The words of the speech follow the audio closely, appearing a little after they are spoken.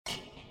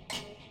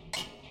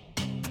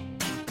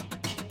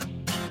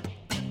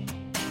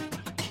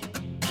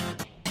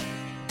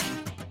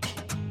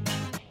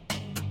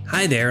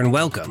Hi there and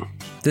welcome.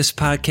 This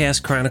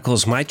podcast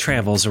chronicles my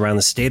travels around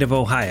the state of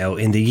Ohio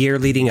in the year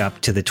leading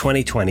up to the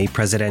 2020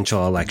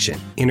 presidential election,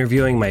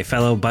 interviewing my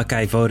fellow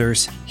Buckeye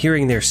voters,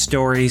 hearing their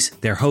stories,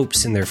 their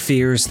hopes and their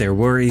fears, their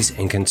worries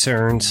and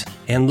concerns,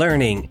 and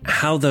learning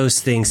how those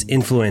things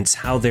influence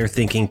how they're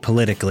thinking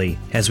politically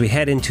as we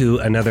head into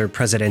another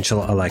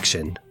presidential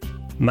election.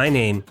 My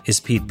name is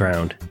Pete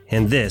Brown,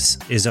 and this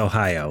is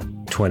Ohio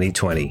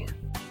 2020.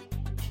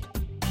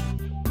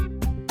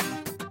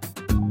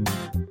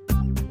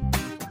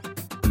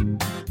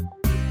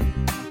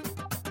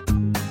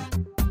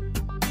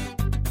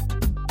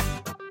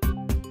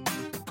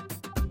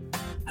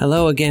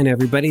 Hello again,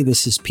 everybody.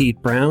 This is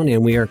Pete Brown,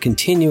 and we are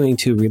continuing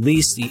to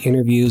release the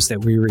interviews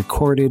that we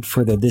recorded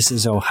for the This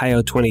is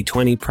Ohio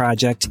 2020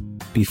 project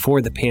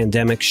before the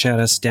pandemic shut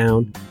us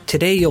down.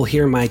 Today, you'll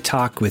hear my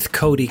talk with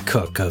Cody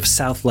Cook of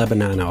South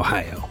Lebanon,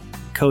 Ohio.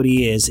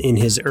 Cody is in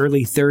his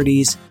early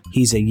 30s.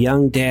 He's a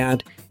young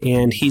dad,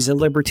 and he's a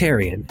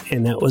libertarian,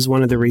 and that was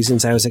one of the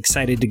reasons I was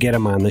excited to get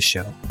him on the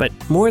show. But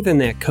more than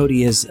that,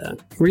 Cody is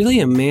really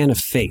a man of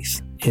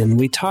faith. And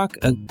we talk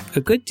a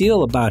good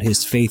deal about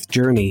his faith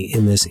journey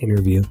in this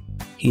interview.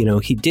 You know,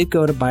 he did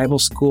go to Bible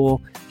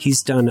school.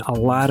 He's done a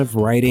lot of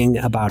writing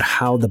about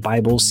how the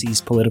Bible sees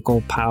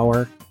political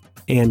power.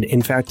 And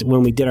in fact,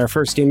 when we did our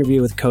first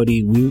interview with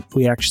Cody,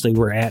 we actually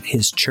were at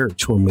his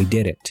church when we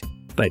did it.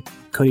 But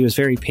Cody was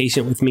very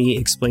patient with me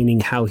explaining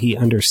how he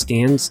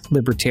understands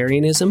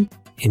libertarianism,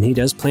 and he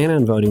does plan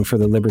on voting for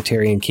the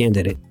Libertarian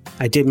candidate.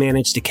 I did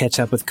manage to catch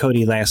up with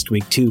Cody last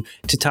week to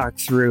talk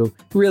through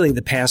really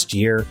the past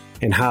year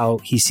and how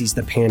he sees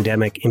the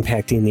pandemic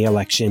impacting the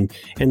election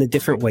and the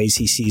different ways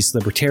he sees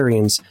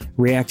libertarians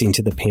reacting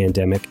to the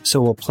pandemic. So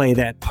we'll play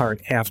that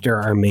part after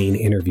our main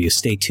interview.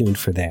 Stay tuned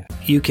for that.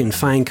 You can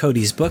find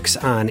Cody's books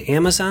on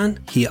Amazon.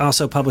 He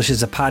also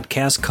publishes a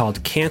podcast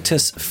called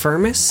Cantus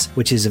Firmus,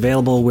 which is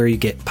available where you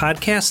get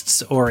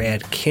podcasts or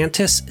at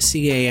Cantus,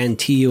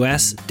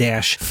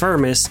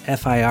 Cantus-Firmus,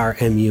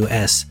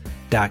 Firmus.com.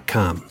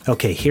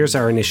 Okay, here's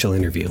our initial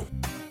interview.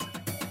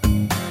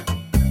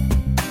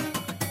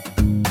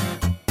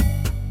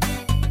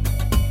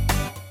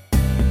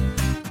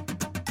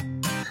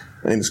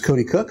 My name is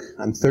Cody Cook.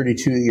 I'm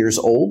 32 years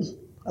old.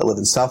 I live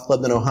in South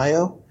Lebanon,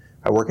 Ohio.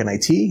 I work in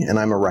IT, and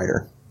I'm a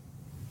writer.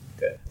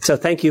 So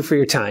thank you for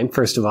your time,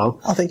 first of all.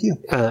 Oh, thank you.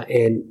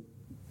 And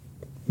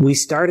we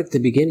start at the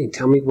beginning.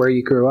 Tell me where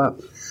you grew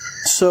up.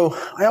 So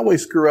I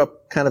always grew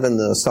up kind of in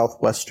the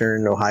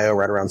southwestern Ohio,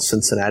 right around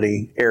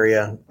Cincinnati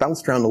area.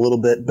 Bounced around a little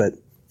bit, but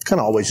kind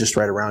of always just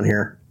right around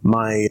here.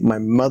 My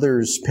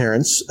mother's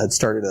parents had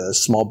started a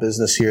small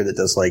business here that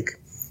does like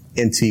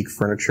antique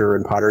furniture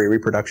and pottery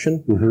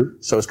reproduction. Mm-hmm.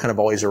 So I was kind of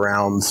always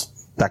around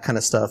that kind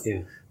of stuff.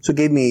 Yeah. So it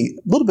gave me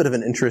a little bit of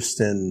an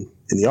interest in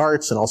the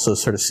arts and also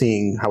sort of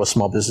seeing how a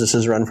small business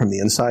is run from the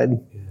inside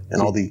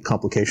and all the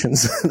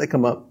complications that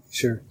come up.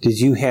 Sure. Did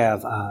you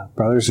have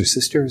brothers or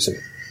sisters?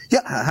 Or?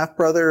 Yeah, a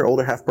half-brother,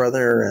 older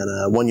half-brother,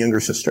 and one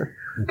younger sister.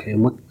 Okay,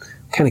 and what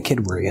kind of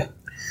kid were you?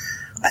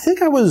 I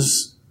think I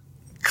was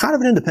kind of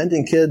an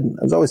independent kid.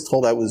 I was always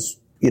told I was,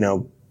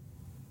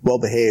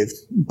 well-behaved,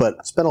 but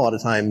I spent a lot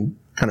of time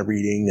kind of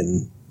reading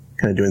and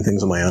kind of doing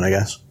things on my own, I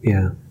guess.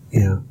 Yeah.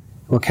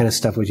 What kind of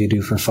stuff would you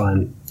do for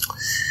fun?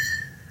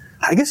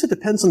 I guess it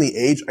depends on the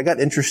age. I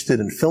got interested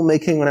in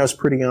filmmaking when I was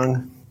pretty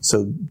young,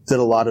 so did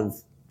a lot of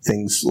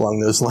things along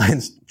those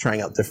lines,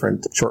 trying out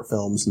different short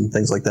films and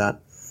things like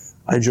that.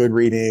 I enjoyed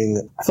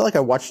reading. I felt like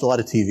I watched a lot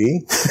of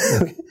TV,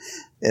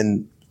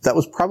 and that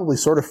was probably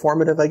sort of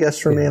formative, I guess,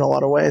 for me in a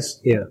lot of ways.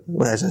 Yeah.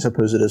 As I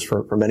suppose it is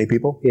for many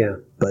people. Yeah.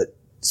 But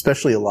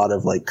especially a lot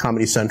of like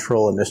Comedy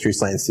Central and Mystery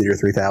Science Theater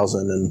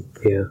 3000 and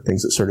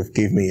things that sort of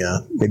gave me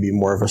maybe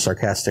more of a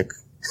sarcastic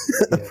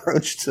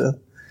approach to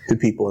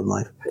people in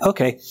life.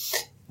 Okay.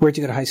 Where'd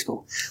you go to high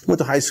school? Went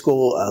to high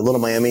school, Little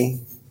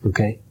Miami.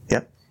 Okay.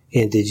 Yep.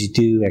 And did you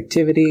do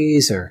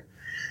activities or?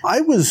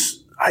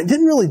 I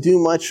didn't really do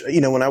much.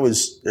 When I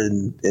was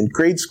in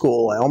grade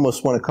school, I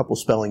almost won a couple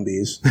spelling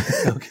bees.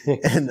 Okay.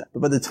 And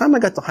by the time I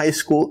got to high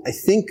school, I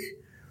think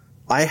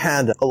I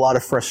had a lot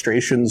of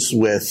frustrations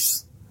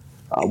with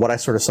what I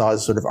sort of saw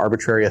as sort of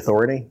arbitrary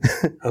authority.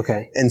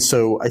 Okay. And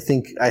so I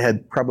think I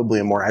had probably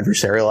a more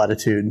adversarial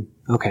attitude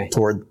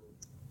toward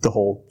the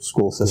whole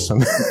school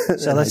system.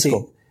 So let's see.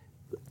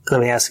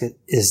 Let me ask it,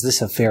 is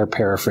this a fair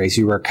paraphrase?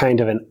 You were kind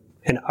of an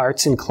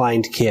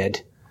arts-inclined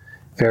kid,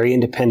 very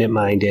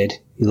independent-minded.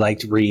 You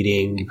liked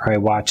reading. You probably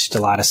watched a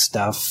lot of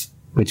stuff,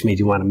 which made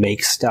you want to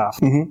make stuff.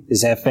 Mm-hmm.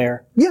 Is that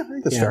fair? Yeah, I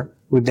think that's fair.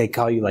 Would they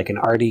call you like an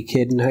arty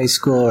kid in high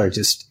school or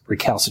just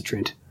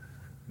recalcitrant?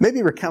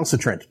 Maybe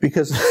recalcitrant,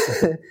 because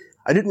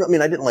I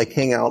didn't like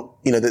hang out.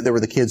 There were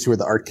the kids who were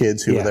the art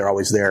kids who were there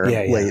always there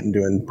late and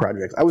doing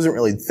projects. I wasn't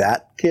really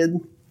that kid.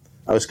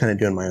 I was kind of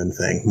doing my own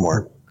thing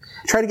more.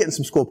 Tried to get in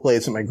some school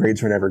plays, and my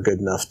grades were never good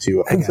enough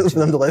for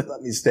them to let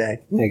me stay.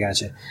 I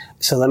gotcha.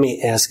 So let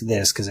me ask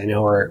this, because I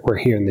know we're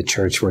here in the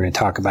church. We're going to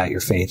talk about your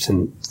faith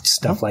and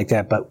stuff like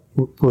that. But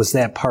was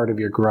that part of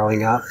your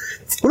growing up?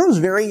 When I was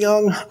very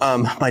young,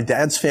 my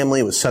dad's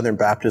family was Southern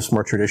Baptist,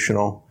 more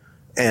traditional,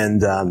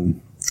 and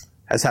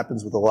as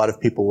happens with a lot of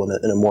people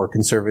in a more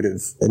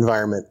conservative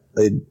environment,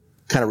 they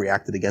kind of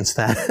reacted against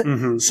that.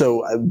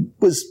 So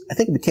I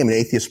think I became an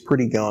atheist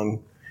pretty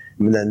young,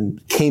 and then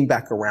came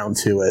back around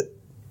to it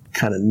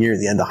kind of near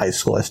the end of high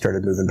school. I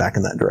started moving back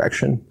in that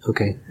direction.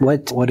 Okay.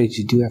 What did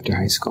you do after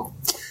high school?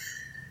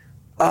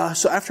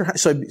 So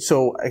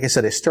like I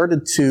said, I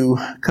started to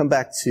come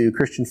back to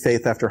Christian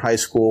faith after high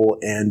school,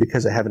 and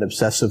because I have an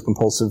obsessive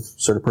compulsive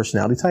sort of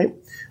personality type,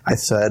 I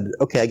said,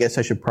 okay, I guess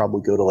I should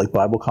probably go to like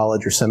Bible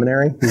college or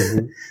seminary.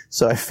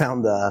 So I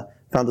found a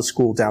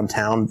school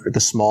downtown, like a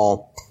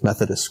small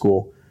Methodist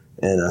school,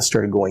 and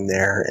started going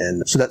there.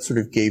 And so that sort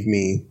of gave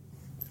me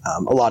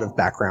a lot of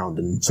background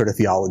in sort of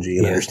theology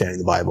and understanding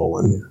the Bible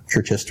and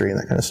church history and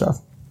that kind of stuff.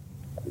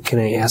 Can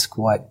I ask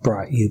what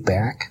brought you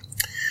back?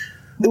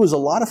 There was a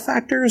lot of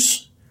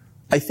factors.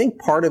 I think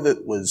part of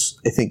it was,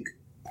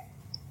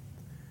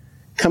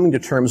 coming to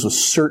terms with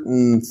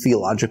certain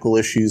theological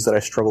issues that I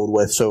struggled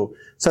with. So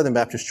Southern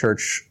Baptist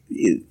Church,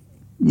 you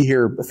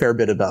hear a fair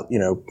bit about,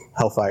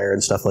 hellfire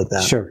and stuff like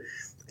that. Sure.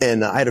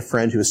 And I had a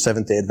friend who was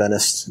Seventh-day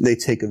Adventist. They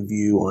take a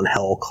view on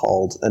hell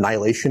called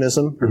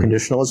annihilationism or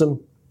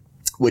conditionalism,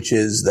 which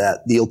is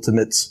that the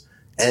ultimate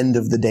end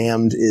of the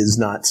damned is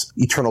not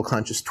eternal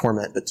conscious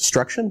torment, but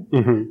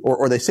destruction.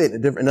 Or they say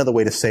it another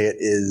way to say it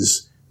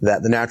is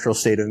that the natural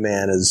state of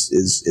man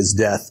is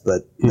death,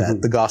 but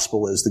that the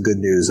gospel is the good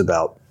news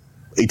about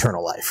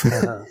eternal life.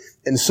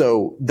 And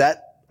so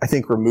that, I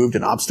think, removed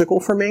an obstacle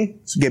for me.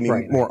 So gave me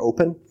more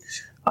open.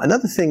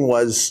 Another thing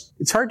was,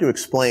 it's hard to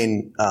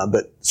explain,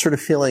 but sort of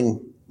feeling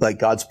like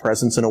God's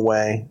presence in a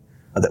way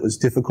that was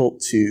difficult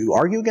to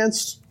argue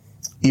against,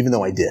 even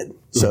though I did.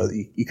 So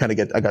you kind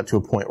of I got to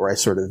a point where I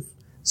sort of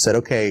said,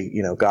 okay,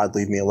 God,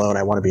 leave me alone.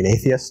 I want to be an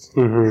atheist.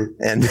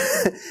 And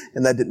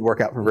that didn't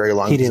work out for very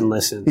long. He didn't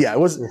listen. Yeah, it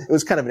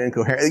was kind of an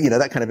incoherent,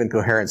 that kind of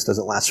incoherence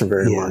doesn't last for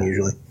very long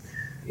usually.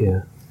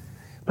 Yeah.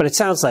 But it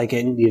sounds like,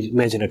 and you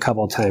mentioned a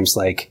couple of times,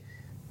 like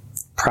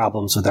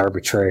problems with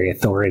arbitrary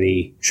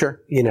authority. Sure.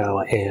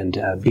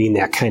 And being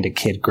that kind of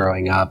kid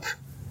growing up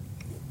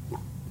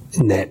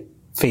in that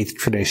faith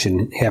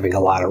tradition, having a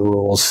lot of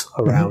rules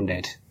around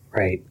it,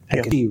 right?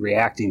 I could be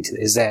reacting to,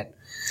 is that?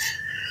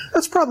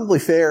 That's probably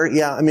fair.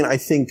 Yeah. I mean, I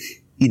think,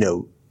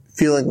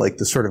 feeling like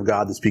the sort of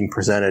God that's being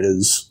presented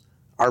is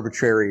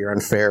arbitrary or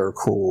unfair or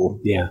cruel.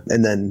 Yeah.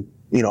 And then,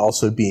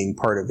 also being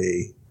part of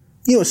a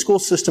school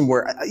system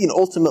where,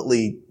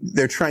 ultimately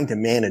they're trying to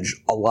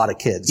manage a lot of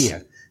kids.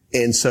 Yeah.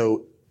 And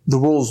so the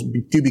rules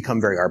do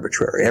become very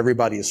arbitrary.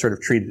 Everybody is sort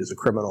of treated as a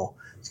criminal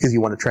because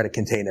you want to try to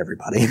contain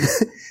everybody.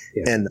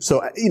 And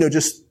so, I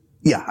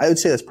would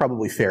say that's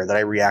probably fair that I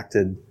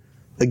reacted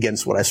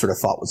against what I sort of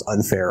thought was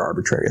unfair,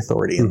 arbitrary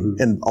authority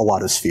in a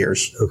lot of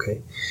spheres.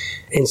 Okay.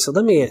 And so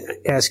let me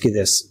ask you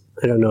this.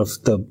 I don't know if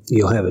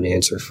you'll have an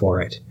answer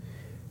for it.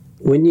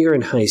 When you're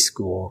in high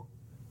school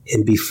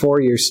and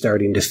before you're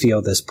starting to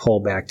feel this pull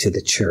back to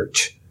the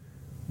church,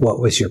 what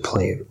was your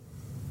plan?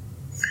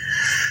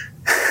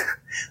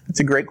 That's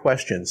a great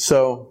question.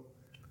 So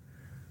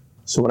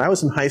when I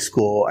was in high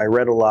school, I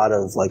read a lot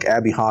of like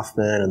Abby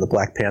Hoffman and the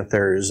Black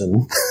Panthers,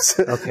 and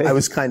I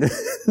was kind of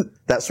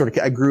that sort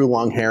of. I grew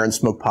long hair and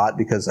smoked pot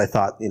because I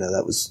thought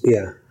that was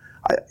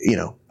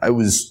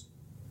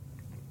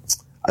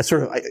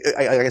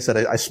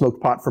I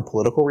smoked pot for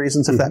political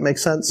reasons, if that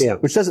makes sense. Yeah.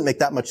 Which doesn't make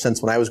that much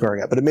sense when I was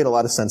growing up, but it made a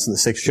lot of sense in the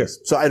 60s. Sure.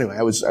 So anyway,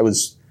 I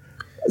was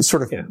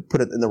sort of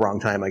put it in the wrong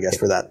time, I guess,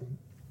 for that.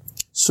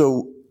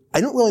 So I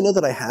don't really know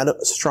that I had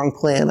a strong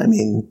plan. I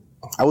mean,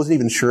 I wasn't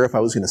even sure if I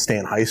was going to stay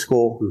in high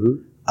school.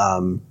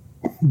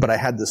 But I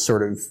had this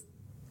sort of,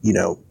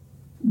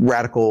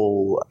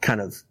 radical kind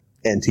of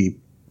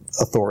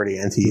anti-authority,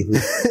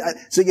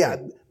 So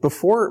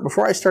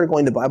before I started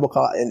going to Bible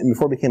college and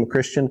before I became a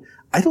Christian,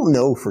 I don't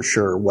know for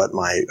sure what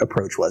my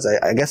approach was.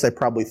 I guess I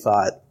probably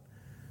thought,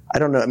 I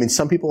don't know. I mean,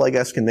 some people, I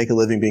guess, can make a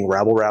living being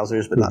rabble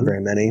rousers, but not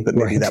very many. But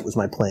maybe that was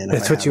my plan.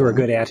 That's what you were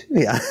good at.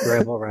 Yeah.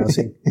 Rabble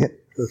rousing.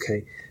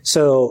 Okay.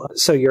 So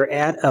you're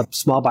at a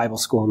small Bible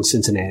school in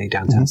Cincinnati,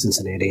 downtown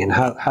Cincinnati. And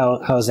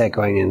how is that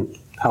going? And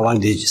how long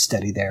did you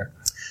study there?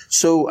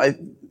 So it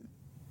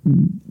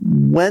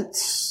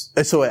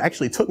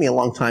actually took me a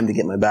long time to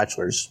get my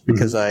bachelor's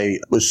because I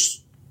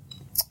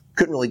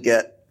couldn't really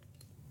get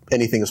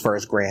anything as far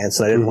as grants,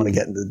 and I didn't want to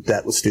get into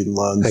debt with student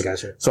loans. I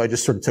gotcha. So I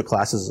just sort of took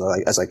classes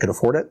as I could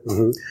afford it.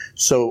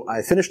 So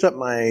I finished up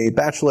my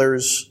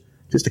bachelor's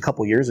just a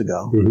couple years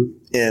ago.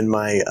 And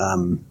my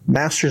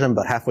master's, I'm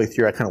about halfway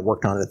through. I kind of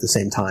worked on it at the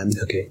same time.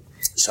 Okay.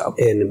 So,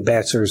 and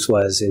bachelor's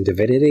was in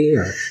divinity,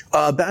 or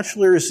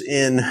bachelor's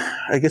in,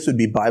 I guess it would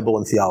be Bible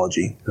and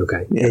theology.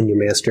 Okay. Yeah. And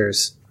your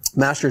master's?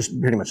 Master's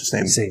pretty much the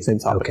same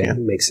topic. Okay,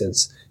 makes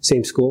sense.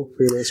 Same school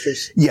for your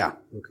master's? Yeah.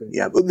 Okay.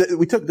 Yeah.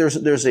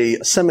 There's a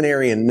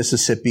seminary in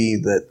Mississippi,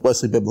 that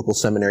Wesley Biblical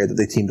Seminary, that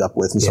they teamed up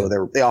with, and so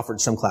they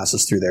offered some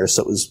classes through there.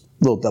 So it was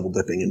a little double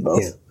dipping in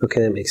both. Yeah.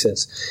 Okay, that makes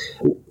sense.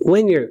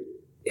 When you're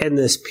in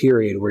this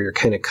period where you're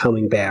kind of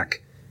coming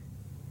back,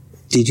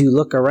 did you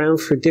look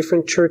around for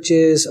different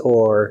churches,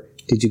 or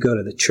Did you go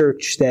to the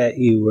church that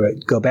you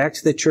would go back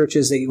to the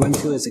churches that you went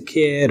to as a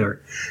kid,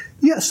 or?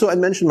 Yeah, so I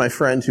mentioned my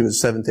friend who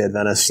was Seventh-day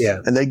Adventist,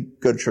 Yeah. and they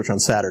go to church on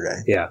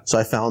Saturday. Yeah. So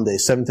I found a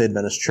Seventh-day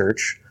Adventist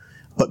church,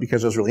 but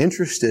because I was really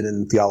interested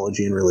in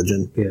theology and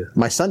religion, Yeah.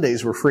 my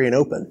Sundays were free and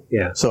open.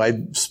 Yeah. So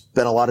I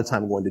spent a lot of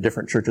time going to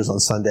different churches on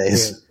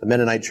Sundays,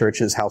 Mennonite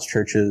churches, house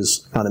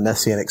churches, found a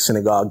Messianic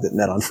synagogue that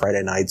met on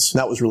Friday nights. And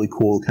that was really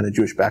cool, kind of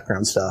Jewish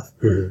background stuff.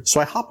 Mm-hmm. So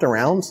I hopped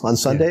around on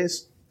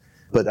Sundays,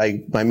 but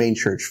my main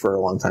church for a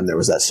long time there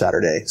was that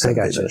Saturday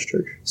Seventh-day Adventist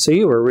church. So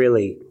you were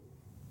really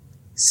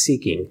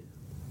seeking.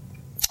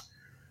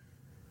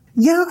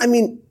 Yeah, I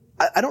mean,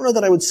 I don't know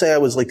that I would say I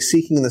was like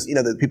seeking this,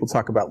 that people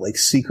talk about like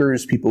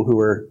seekers, people who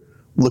are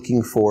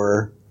looking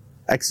for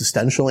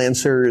existential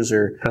answers,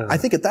 or I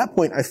think at that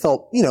point I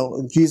felt,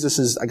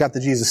 I got the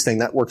Jesus thing,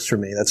 that works for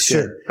me, that's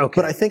good. Okay.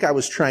 But I think I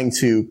was trying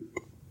to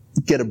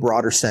get a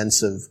broader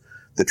sense of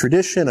the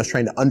tradition. I was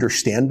trying to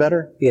understand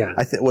better. Yeah.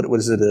 I think, what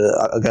was it,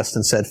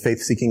 Augustine said,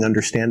 faith-seeking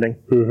understanding.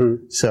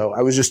 Mm-hmm. So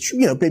I was just,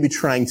 maybe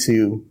trying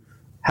to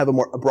have a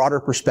broader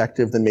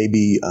perspective than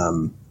maybe,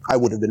 I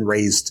would have been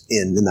raised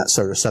in that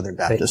sort of Southern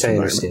Baptist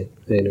environment.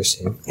 I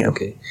understand. Yeah.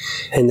 Okay.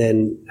 And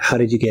then how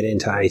did you get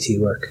into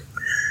IT work?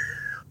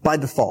 By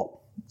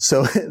default.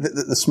 So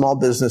the small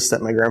business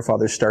that my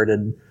grandfather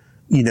started,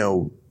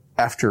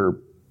 after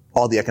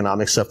all the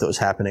economic stuff that was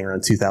happening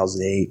around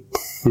 2008,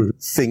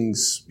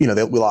 things, we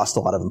lost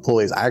a lot of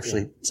employees. I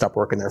actually stopped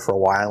working there for a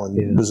while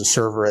and was a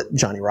server at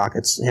Johnny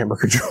Rockets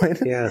hamburger joint.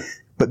 Yeah.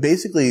 But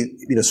basically,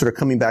 sort of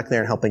coming back there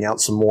and helping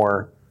out some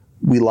more,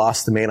 we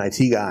lost the main IT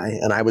guy,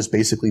 and I was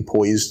basically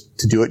poised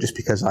to do it just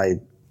because I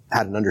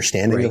had an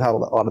understanding of how a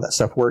lot of that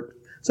stuff worked.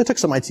 So I took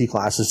some IT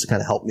classes to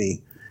kind of help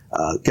me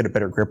get a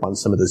better grip on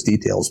some of those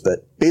details.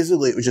 But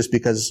basically, it was just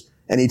because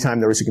anytime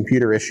there was a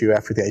computer issue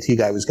after the IT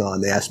guy was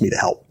gone, they asked me to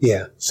help.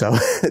 Yeah. So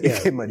it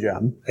became my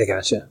job. I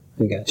gotcha.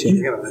 Did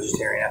you become a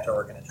vegetarian after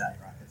working at Johnny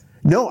Rockets?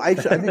 No,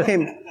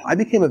 I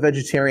became a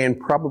vegetarian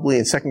probably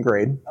in second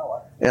grade. Oh,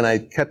 wow. And I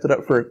kept it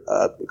up for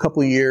a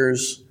couple of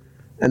years.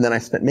 And then I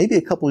spent maybe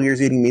a couple of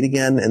years eating meat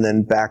again, and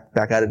then back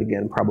at it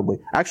again probably.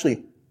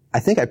 Actually, I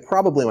think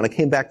when I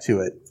came back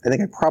to it, I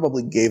think I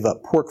probably gave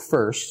up pork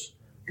first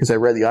because I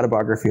read the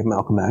autobiography of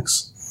Malcolm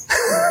X,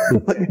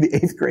 like maybe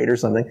 8th grade or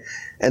something.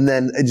 And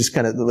then I just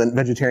kind of went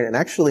vegetarian. And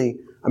actually,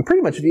 I'm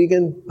pretty much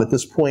vegan at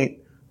this point.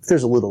 If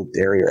there's a little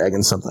dairy or egg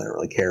in something, I don't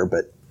really care,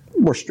 but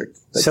more strict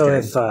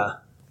vegetarian. So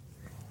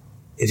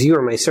if you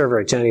were my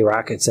server at Johnny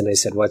Rockets and I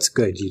said, what's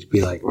good? You'd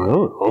be like,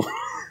 oh.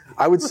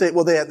 I would say,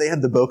 well, they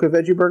had the Boca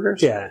veggie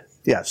burgers. Yeah.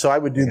 Yeah. So I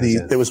would do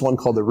there was one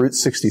called the Route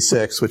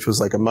 66, which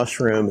was like a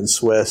mushroom and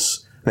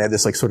Swiss. And they had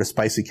this like sort of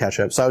spicy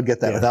ketchup. So I would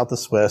get that without the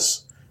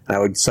Swiss, and I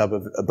would sub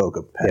a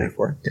Boca patty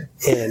for it.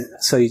 Yeah. And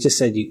so you just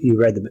said you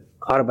read the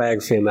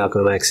autobiography of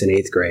Malcolm X in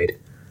 8th grade.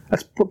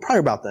 That's probably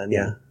about then,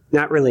 yeah.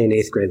 Not really an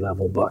 8th grade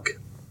level book.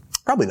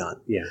 Probably not.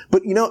 Yeah.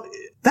 But,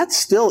 that's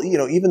still,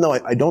 even though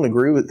I don't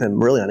agree with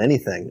him really on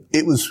anything,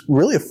 it was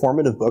really a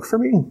formative book for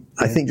me. Yeah.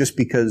 I think just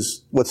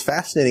because what's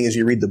fascinating as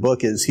you read the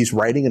book is he's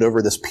writing it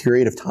over this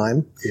period of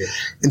time. Yeah.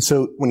 And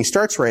so when he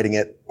starts writing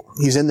it,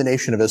 he's in the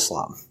Nation of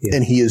Islam. Yeah.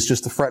 And he is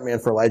just the front man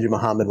for Elijah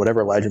Muhammad.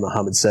 Whatever Elijah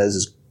Muhammad says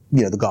is,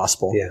 the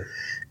gospel. Yeah.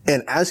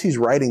 And as he's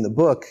writing the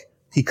book,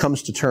 he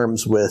comes to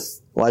terms with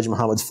Elijah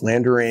Muhammad's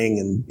philandering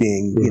and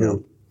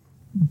being,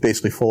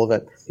 basically full of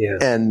it. Yeah.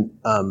 And,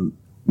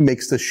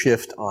 makes the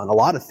shift on a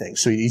lot of things.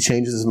 So he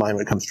changes his mind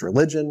when it comes to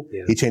religion.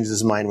 Yeah. He changes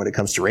his mind when it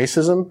comes to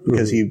racism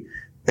because he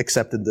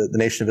accepted the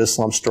Nation of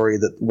Islam story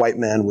that white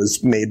man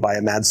was made by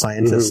a mad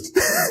scientist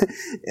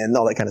and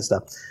all that kind of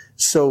stuff.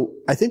 So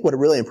I think what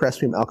really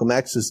impressed me with Malcolm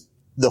X is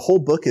the whole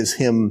book is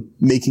him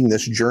making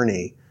this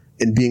journey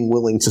and being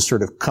willing to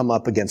sort of come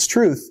up against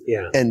truth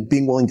and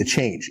being willing to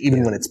change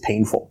even when it's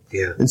painful.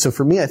 Yeah. And so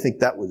for me, I think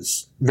that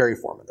was very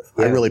formative.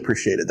 Yeah. I really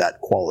appreciated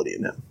that quality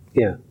in him.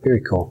 Yeah.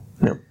 Very cool.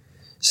 Yeah.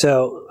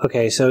 So,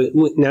 okay, so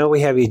now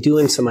we have you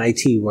doing some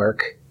IT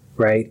work,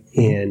 right,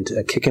 and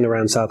kicking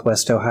around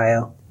Southwest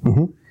Ohio,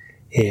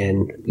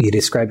 and you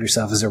describe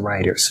yourself as a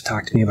writer. So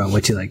talk to me about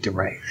what you like to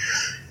write.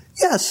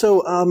 Yeah,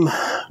 so,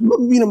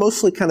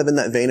 mostly kind of in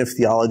that vein of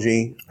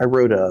theology. I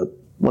wrote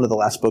one of the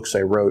last books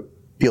I wrote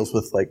deals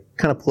with like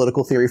kind of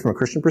political theory from a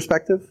Christian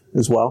perspective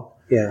as well.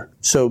 Yeah.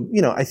 So,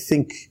 I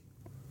think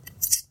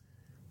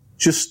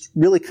just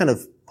really kind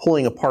of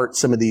pulling apart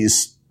some of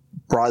these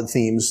broad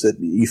themes that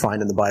you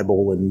find in the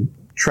Bible and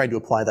try to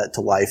apply that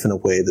to life in a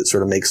way that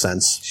sort of makes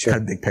sense. Sure.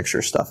 Kind of big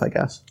picture stuff, I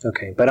guess.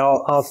 Okay. But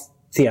all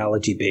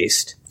theology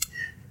based.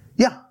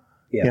 Yeah.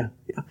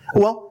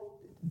 Well,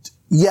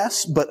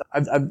 yes, but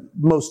I've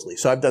mostly.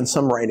 So I've done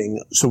some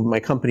writing. So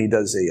my company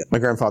my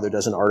grandfather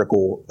does a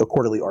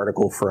quarterly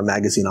article for a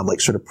magazine on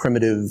like sort of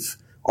primitive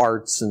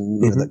arts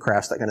and the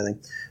crafts, that kind of thing.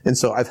 And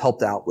so I've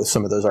helped out with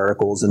some of those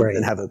articles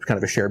and have a kind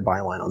of a shared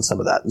byline on some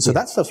of that. And so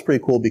that stuff's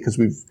pretty cool because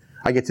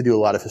I get to do a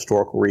lot of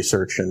historical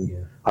research,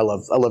 and I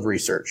love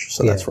research,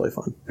 so that's really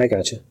fun. I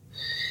gotcha.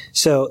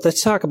 So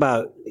let's talk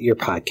about your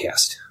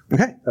podcast.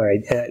 Okay. All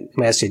right.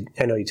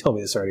 I know you told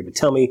me this already, but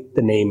tell me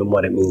the name and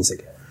what it means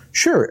again.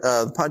 Sure.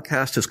 The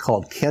podcast is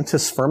called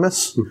Cantus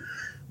Firmus,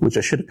 which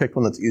I should have picked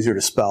one that's easier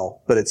to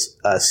spell, but it's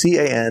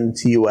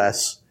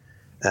Cantus,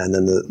 and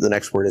then the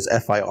next word is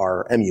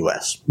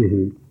FIRMUS.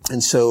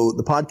 And so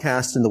the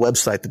podcast and the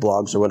website, the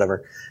blogs or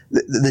whatever,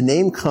 the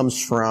name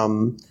comes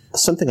from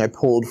something I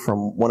pulled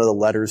from one of the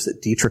letters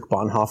that Dietrich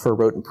Bonhoeffer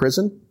wrote in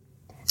prison.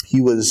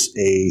 He was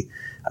a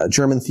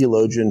German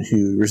theologian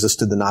who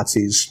resisted the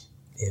Nazis.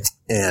 Yeah.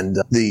 And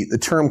the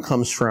term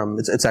comes from,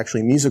 it's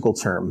actually a musical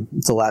term.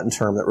 It's a Latin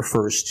term that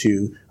refers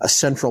to a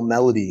central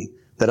melody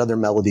that other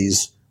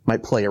melodies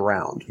might play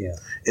around. Yeah.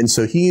 And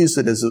so he used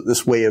it as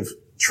this way of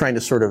trying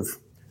to sort of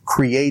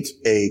create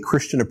a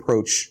Christian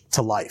approach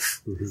to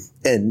life.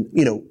 And,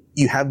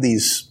 you have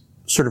these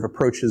sort of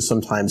approaches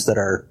sometimes that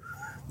are,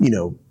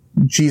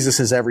 Jesus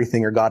is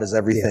everything or God is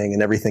everything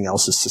and everything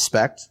else is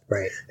suspect.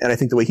 Right. And I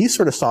think the way he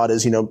sort of saw it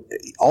is,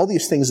 all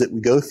these things that we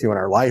go through in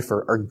our life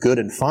are good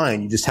and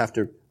fine. You just have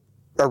to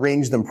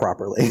arrange them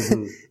properly,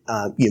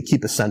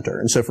 keep a center.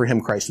 And so for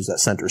him, Christ was that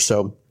center.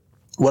 So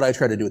what I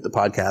try to do with the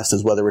podcast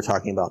is whether we're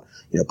talking about,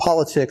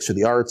 politics or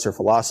the arts or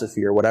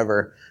philosophy or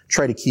whatever,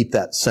 try to keep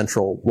that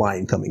central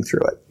line coming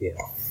through it. Yeah.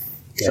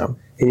 So,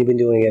 and you've been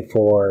doing it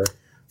for? A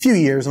few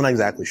years. I'm not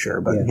exactly sure,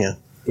 but yeah.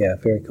 Yeah,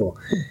 very cool.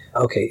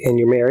 Okay. And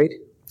you're married?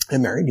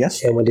 I'm married,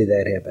 yes. And when did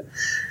that happen?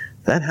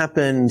 That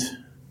happened,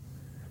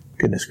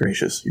 goodness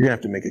gracious. You're going to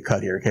have to make a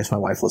cut here in case my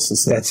wife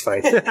listens to That's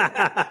fine.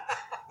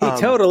 He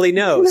totally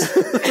knows.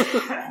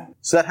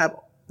 So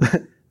that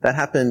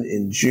happened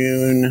in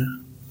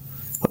June,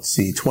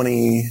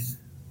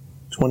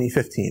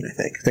 2015, I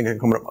think. I think I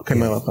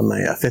came up on my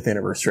 5th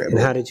anniversary. And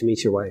how did you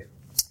meet your wife?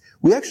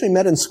 We actually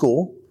met in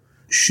school.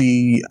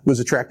 She was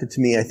attracted to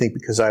me, I think,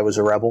 because I was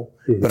a rebel,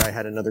 but I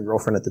had another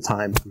girlfriend at the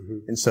time.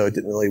 And so it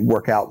didn't really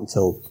work out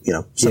until,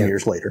 some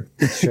years later.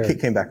 Sure. It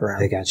came back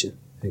around. I got you.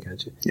 Yeah.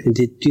 And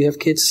do you have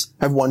kids?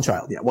 I have one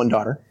child, one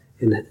daughter.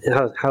 And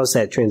how's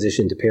that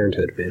transition to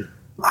parenthood been?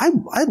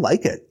 I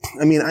like it.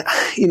 I mean,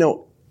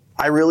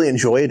 I really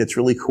enjoy it. It's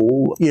really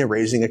cool,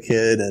 raising a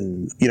kid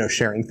and,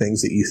 sharing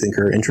things that you think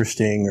are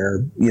interesting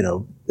or,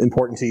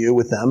 important to you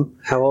with them.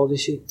 How old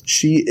is she?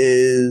 She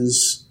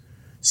is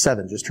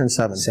 7, just turned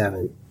 7.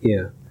 7,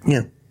 yeah.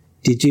 Yeah.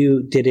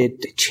 Did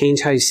it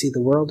change how you see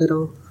the world at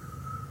all?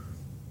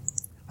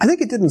 I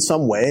think it did in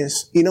some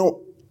ways. I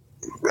know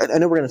we're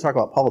going to talk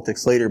about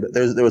politics later, but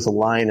there was a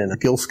line in a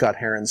Gil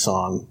Scott-Heron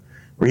song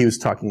where he was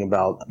talking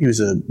about, he was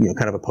a,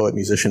 kind of a poet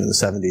musician in the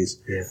 70s.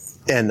 Yeah.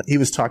 And he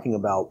was talking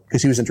about,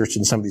 because he was interested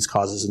in some of these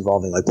causes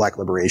involving like black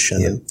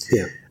liberation.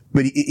 Yeah.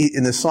 But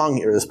in this song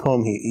or this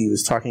poem, he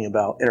was talking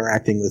about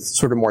interacting with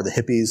sort of more the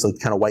hippies, like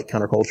kind of white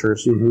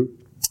countercultures.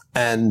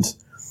 And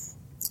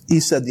he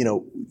said,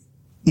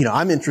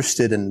 I'm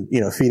interested in,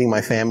 feeding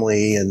my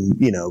family and,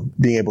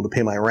 being able to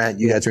pay my rent.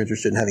 You guys are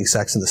interested in having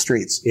sex in the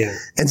streets. Yeah.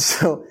 And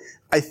so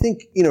I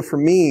think, for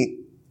me,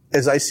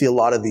 as I see a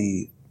lot of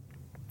the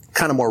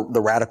kind of more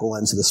the radical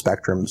ends of the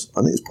spectrums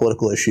on these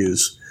political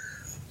issues,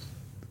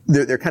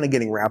 they're kind of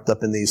getting wrapped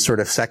up in these sort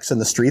of sex in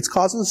the streets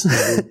causes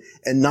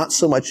and not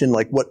so much in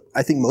like what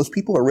I think most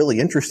people are really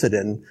interested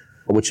in,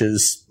 which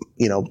is,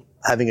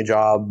 having a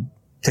job,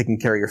 taking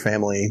care of your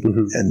family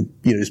and,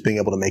 just being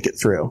able to make it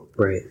through.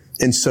 Right.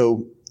 And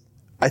so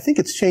I think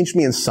it's changed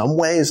me in some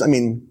ways. I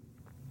mean,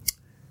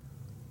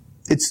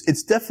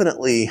 it's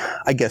definitely,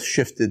 I guess,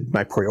 shifted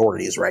my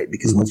priorities, right?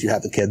 Because once you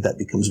have a kid, that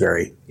becomes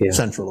very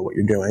central to what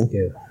you're doing.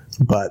 Yeah.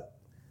 But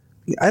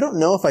I don't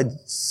know if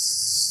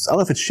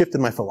it's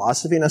shifted my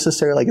philosophy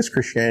necessarily. I guess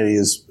Christianity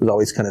has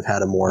always kind of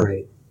had a more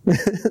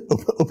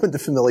open to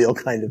familial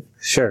kind of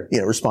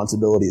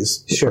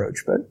responsibilities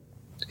approach. But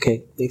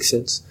okay, makes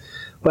sense.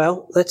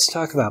 Well, let's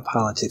talk about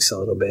politics a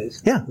little bit.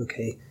 Yeah.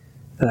 Okay.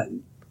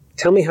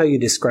 Tell me how you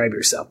describe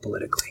yourself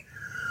politically.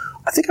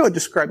 I think I would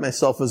describe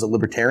myself as a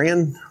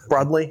libertarian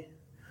broadly.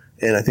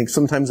 And I think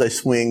sometimes I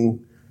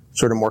swing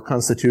sort of more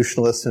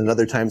constitutionalist, and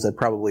other times I'd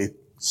probably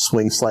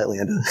swing slightly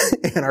into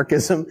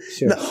anarchism,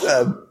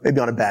 maybe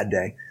on a bad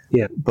day.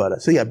 Yeah. But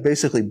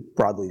basically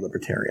broadly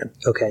libertarian.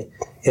 Okay.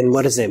 And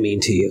what does that mean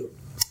to you?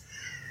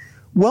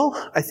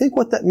 Well, I think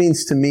what that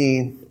means to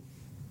me,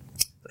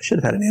 I should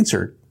have had an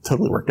answer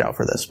totally worked out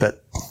for this,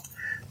 but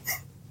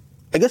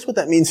I guess what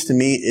that means to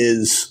me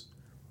is,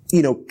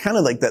 kind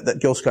of like that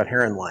Gil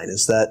Scott-Heron line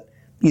is that,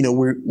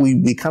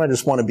 we kind of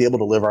just want to be able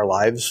to live our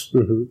lives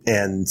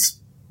and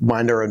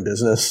mind our own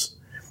business.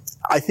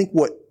 I think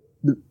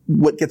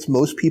what gets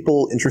most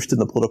people interested in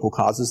the political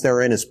causes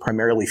they're in is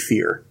primarily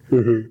fear.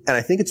 And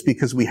I think it's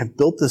because we have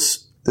built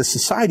this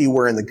society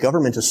wherein the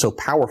government is so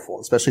powerful,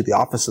 especially the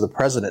office of the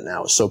president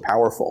now is so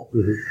powerful,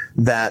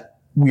 that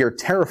we are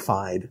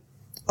terrified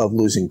of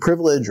losing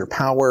privilege or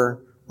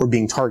power or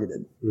being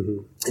targeted.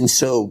 And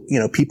so,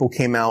 people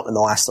came out in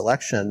the last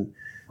election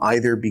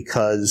either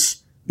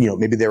because,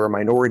 maybe they were a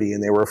minority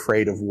and they were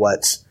afraid of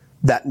what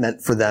that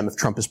meant for them if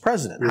Trump is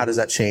president. How does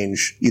that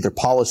change either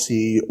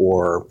policy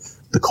or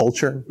the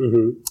culture?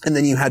 And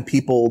then you had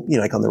people,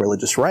 like on the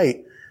religious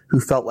right, who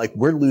felt like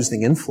we're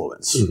losing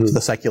influence to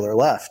the secular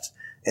left.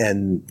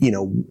 And,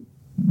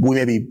 we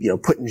may be,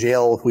 put in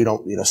jail if we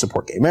don't,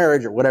 support gay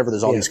marriage or whatever.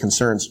 There's all these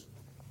concerns.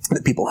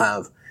 that people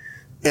have.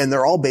 And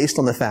they're all based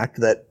on the fact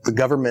that the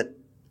government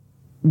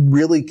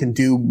really can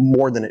do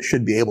more than it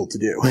should be able to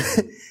do.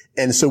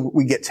 And so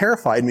we get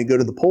terrified and we go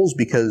to the polls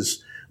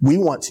because we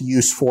want to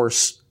use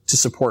force to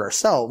support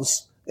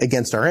ourselves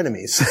against our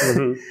enemies.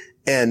 Mm-hmm.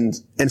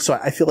 And so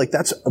I feel like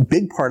that's a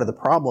big part of the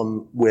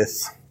problem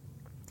with,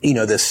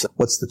 this,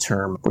 what's the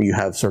term, where you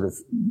have sort of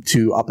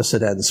two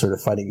opposite ends sort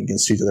of fighting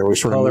against each other.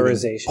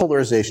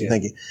 Polarization, yeah.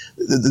 Thank you.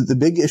 The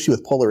big issue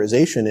with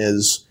polarization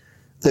is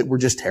that we're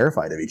just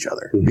terrified of each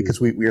other mm-hmm. because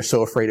we are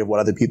so afraid of what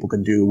other people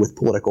can do with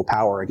political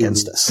power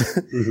against mm-hmm. us.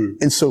 Mm-hmm.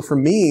 And so for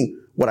me,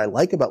 what I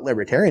like about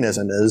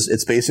libertarianism is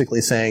it's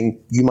basically saying,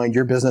 you mind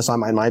your business, I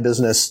mind my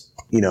business.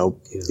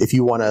 If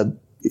you want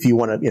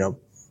to,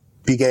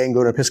 be gay and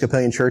go to an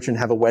Episcopalian church and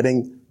have a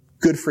wedding,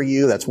 good for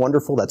you. That's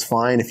wonderful. That's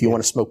fine. If you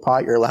want to smoke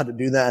pot, you're allowed to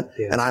do that.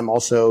 Yeah. And I'm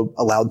also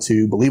allowed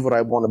to believe what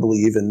I want to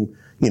believe and,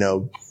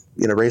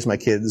 raise my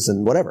kids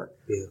and whatever.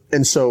 Yeah.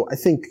 And so I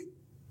think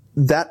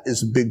that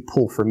is a big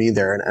pull for me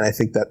there. And I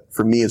think that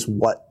for me is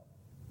what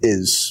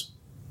is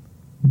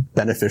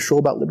beneficial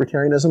about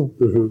libertarianism.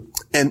 Mm-hmm.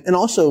 And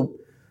also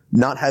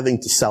not having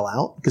to sell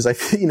out, because I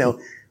feel,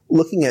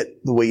 looking at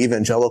the way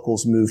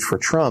evangelicals moved for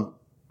Trump,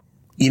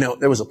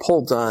 there was a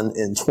poll done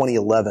in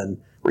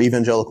 2011 where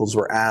evangelicals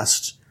were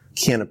asked,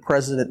 can a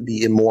president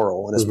be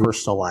immoral in his mm-hmm.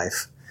 personal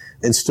life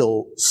and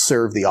still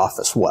serve the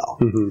office well?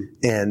 Mm-hmm.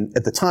 And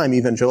at the time,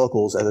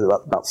 evangelicals at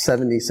about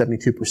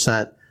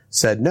 72%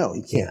 said, no,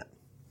 he can't.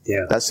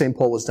 Yeah. That same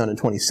poll was done in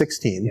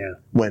 2016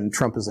 when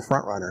Trump is the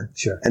front runner.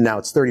 Sure. And now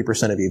it's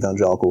 30% of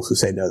evangelicals who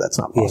say, no, that's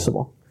not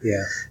possible.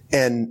 Yeah.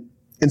 And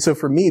so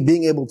for me,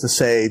 being able to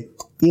say,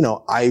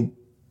 I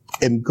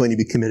am going to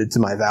be committed to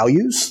my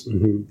values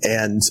mm-hmm.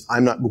 and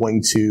I'm not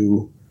going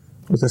to,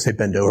 I was going to say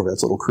bend over,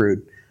 that's a little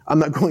crude. I'm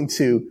not going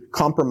to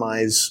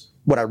compromise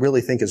what I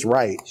really think is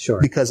right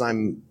because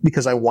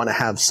I want to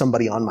have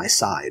somebody on my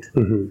side.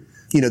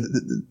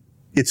 Mm-hmm.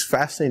 It's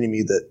fascinating to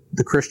me that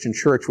the Christian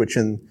church, which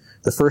in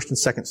the first and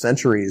second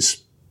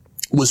centuries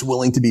was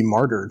willing to be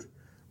martyred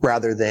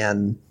rather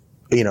than,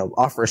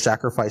 offer a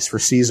sacrifice for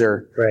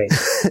Caesar, right.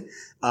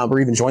 Or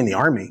even join the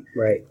army,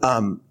 right.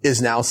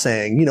 Is now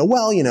saying,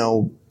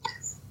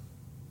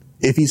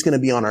 if he's going to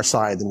be on our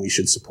side, then we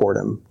should support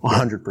him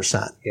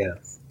 100%. Yeah.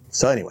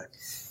 So anyway.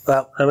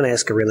 Well, I'm going to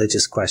ask a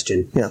religious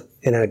question. Yeah.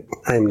 And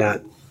I'm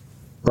not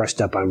brushed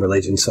up on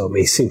religion, so it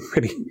may seem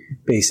pretty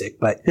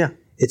basic, but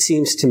it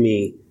seems to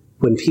me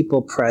when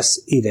people press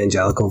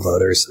evangelical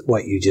voters,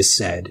 what you just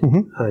said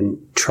mm-hmm.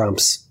 on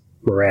Trump's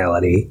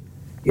morality,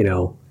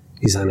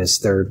 he's on his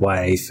third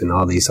wife and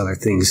all these other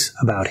things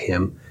about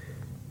him,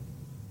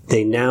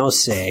 they now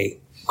say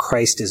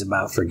Christ is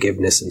about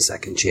forgiveness and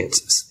second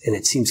chances. And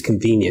it seems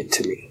convenient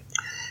to me.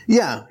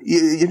 Yeah.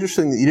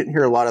 Interesting that you didn't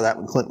hear a lot of that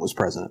when Clinton was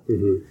president.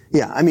 Mm-hmm.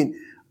 Yeah. I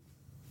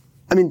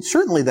mean,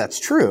 certainly that's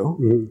true.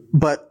 Mm-hmm.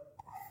 But,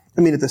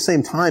 at the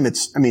same time,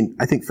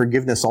 I think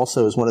forgiveness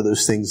also is one of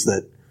those things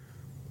that,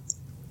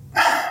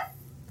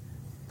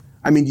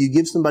 do you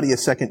give somebody a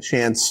second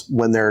chance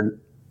when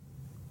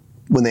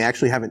they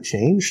actually haven't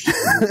changed?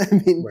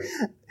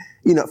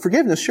 Right.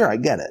 Forgiveness, sure, I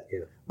get it.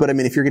 Yeah. But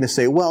if you're going to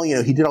say, well,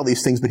 he did all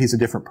these things, but he's a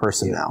different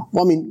person now.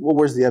 Well,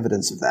 where's the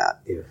evidence of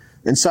that? Yeah.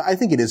 And so I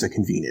think it is a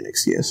convenient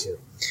excuse. Yeah.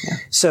 Yeah.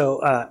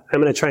 So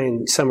I'm going to try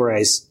and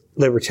summarize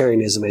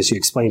libertarianism as you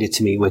explained it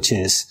to me, which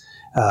is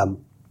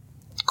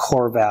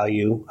core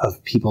value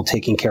of people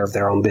taking care of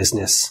their own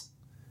business,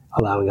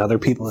 allowing other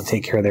people to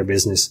take care of their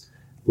business,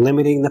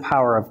 limiting the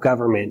power of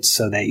government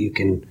so that you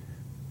can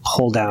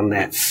pull down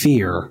that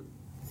fear,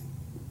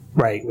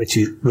 right, which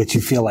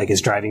you feel like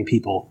is driving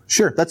people.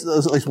 Sure, that's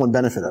at least one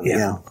benefit of it.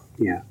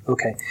 Yeah.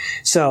 Okay.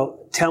 So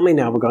tell me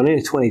now, we're going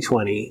into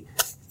 2020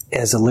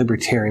 as a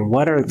libertarian.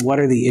 What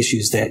are the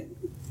issues that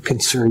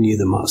concern you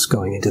the most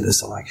going into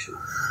this election?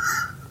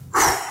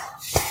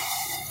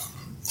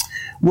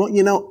 Well,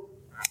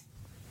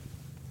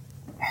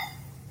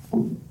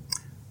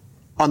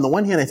 on the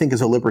one hand, I think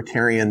as a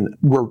libertarian,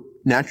 we're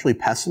naturally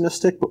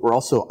pessimistic, but we're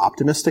also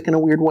optimistic in a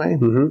weird way.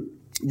 Mm-hmm.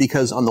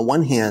 Because on the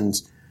one hand,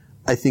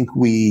 I think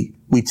we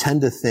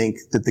tend to think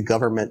that the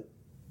government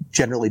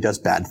generally does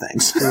bad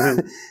things.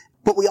 Mm-hmm.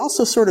 But we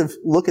also sort of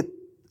look at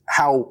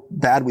how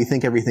bad we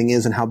think everything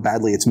is and how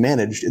badly it's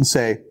managed and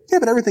say, yeah,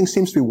 but everything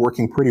seems to be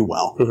working pretty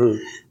well.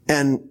 Mm-hmm.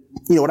 And,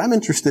 what I'm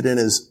interested in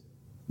is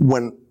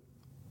when,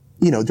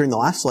 during the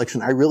last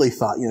election, I really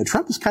thought,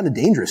 Trump is kind of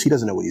dangerous. He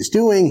doesn't know what he's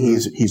doing.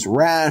 Mm-hmm. He's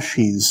rash.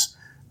 He's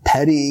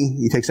petty.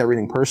 He takes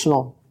everything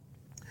personal.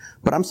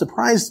 But I'm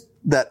surprised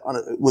that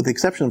with the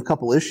exception of a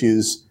couple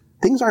issues,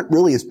 things aren't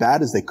really as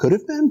bad as they could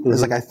have been, mm-hmm.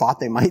 as I thought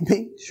they might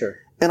be. Sure.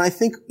 And I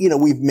think,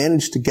 we've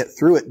managed to get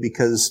through it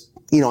because,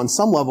 on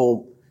some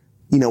level,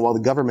 while the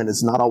government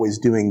is not always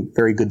doing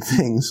very good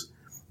things,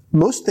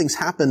 most things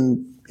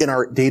happen in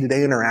our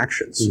day-to-day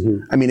interactions.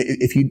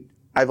 Mm-hmm.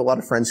 I have a lot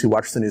of friends who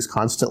watch the news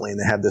constantly and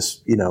they have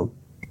this,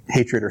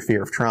 hatred or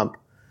fear of Trump.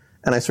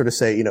 And I sort of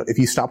say, if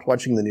you stopped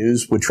watching the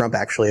news, would Trump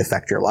actually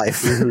affect your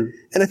life? Mm-hmm.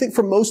 And I think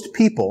for most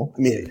people,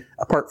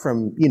 apart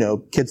from,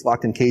 kids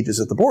locked in cages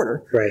at the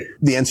border, right.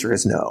 The answer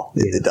is no,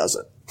 it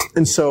doesn't.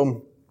 And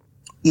so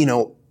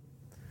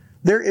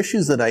there are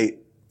issues that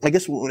I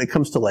guess when it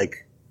comes to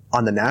like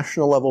on the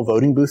national level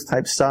voting booth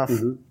type stuff,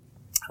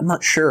 I'm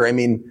not sure. I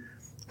mean,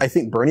 I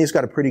think Bernie's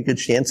got a pretty good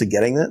chance of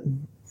getting it.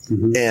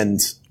 And,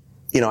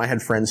 I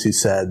had friends who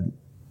said,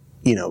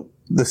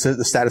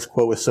 the status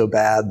quo was so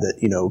bad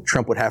that,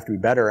 Trump would have to be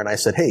better. And I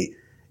said, hey,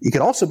 it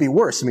could also be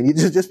worse. I mean,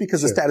 just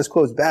because the status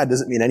quo is bad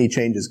doesn't mean any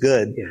change is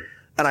good. Yeah.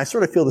 And I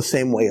sort of feel the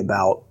same way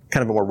about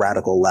kind of a more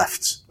radical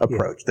left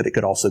approach, that it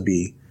could also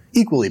be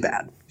equally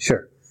bad.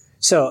 Sure.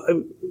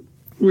 So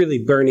really,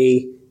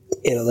 Bernie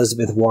and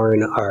Elizabeth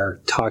Warren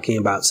are talking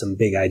about some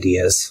big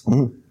ideas,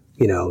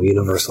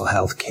 universal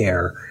health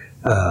care,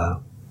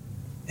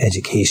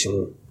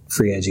 education,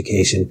 free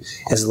education.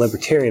 As a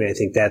libertarian, I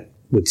think that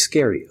would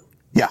scare you.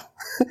 Yeah.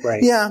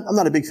 Right. Yeah, I'm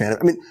not a big fan of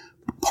it. I mean,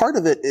 part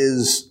of it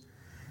is,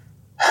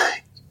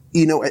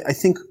 I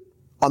think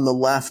on the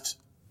left,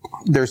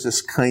 there's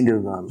this kind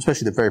of,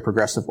 especially the very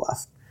progressive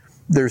left,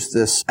 there's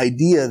this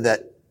idea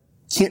that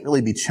can't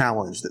really be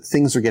challenged, that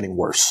things are getting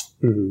worse.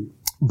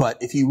 But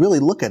if you really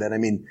look at it, I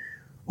mean,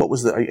 what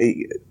was I'm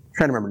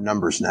trying to remember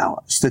numbers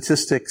now,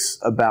 statistics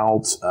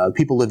about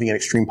people living in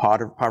extreme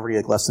poverty,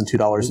 like less than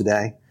 $2 a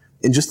day.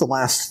 In just the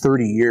last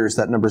 30 years,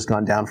 that number's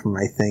gone down from,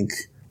 I think,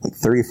 like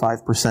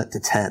 35% to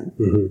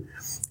 10.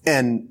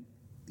 And,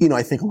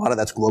 I think a lot of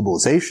that's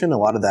globalization. A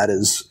lot of that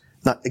is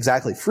not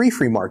exactly free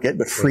market,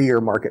 but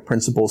freer market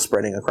principles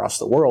spreading across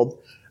the world.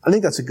 I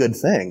think that's a good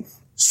thing.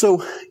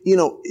 So,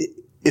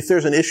 if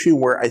there's an issue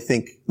where I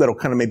think that'll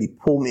kind of maybe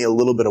pull me a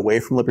little bit away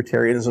from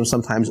libertarianism,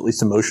 sometimes at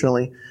least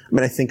emotionally, I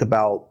mean, I think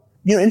about,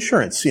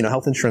 insurance,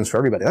 health insurance for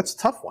everybody. That's a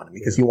tough one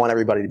because you want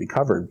everybody to be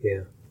covered.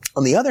 Yeah.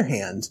 On the other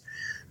hand,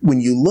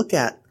 when you look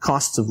at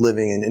costs of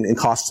living and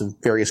costs of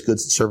various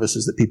goods and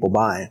services that people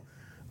buy,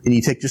 and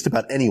you take just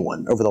about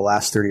anyone over the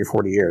last 30 or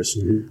 40 years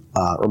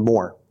or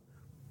more,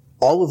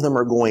 all of them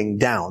are going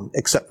down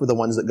except for the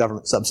ones that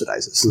government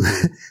subsidizes.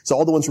 So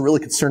all the ones we're really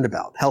concerned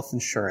about, health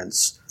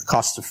insurance, the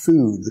cost of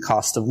food, the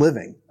cost of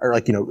living, or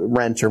like,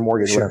 rent or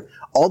mortgage, or whatever,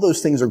 all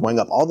those things are going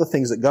up. All the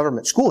things that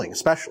government, schooling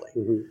especially,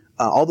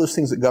 all those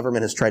things that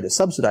government has tried to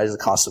subsidize, the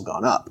costs have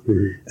gone up.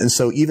 And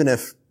so even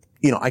if,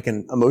 I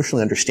can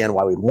emotionally understand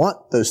why we'd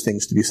want those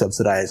things to be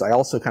subsidized, I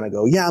also kind of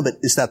go, yeah, but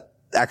is that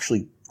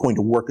actually going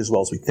to work as well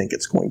as we think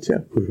it's going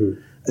to?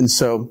 And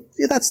so,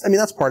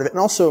 that's part of it. And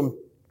also,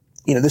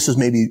 this is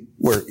maybe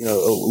where,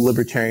 a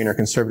libertarian or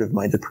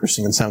conservative-minded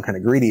person can sound kind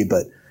of greedy,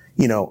 but,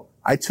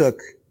 I took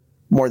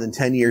more than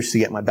 10 years to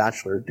get my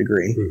bachelor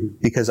degree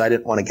because I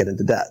didn't want to get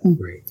into debt.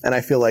 And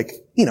I feel like,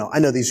 I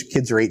know these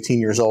kids are 18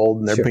 years old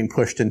and they're being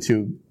pushed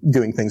into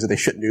doing things that they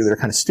shouldn't do. They're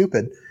kind of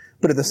stupid.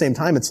 But at the same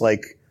time, it's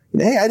like,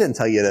 hey, I didn't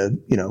tell you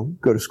to,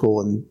 go to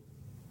school and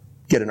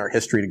get an art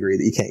history degree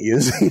that you can't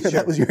use.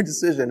 That was your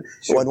decision.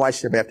 Well, and why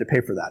should I have to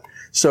pay for that?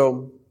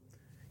 So,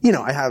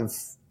 I have,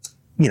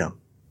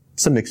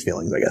 some mixed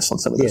feelings, I guess, on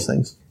some of those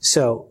things.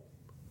 So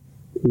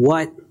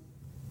what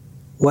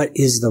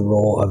is the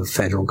role of the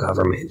federal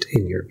government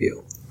in your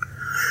view?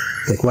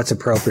 Like, what's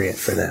appropriate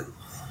for them?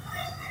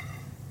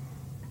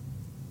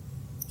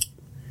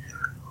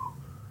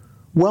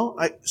 Well,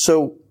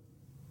 so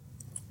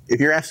if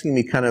you're asking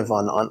me kind of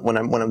on when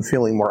I'm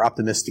feeling more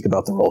optimistic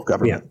about the role of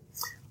government,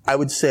 I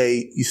would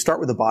say you start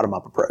with a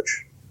bottom-up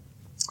approach.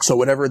 So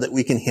whatever that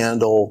we can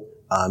handle,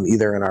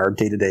 either in our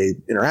day-to-day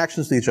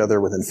interactions with each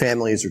other, within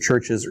families or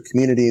churches or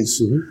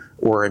communities,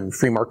 or in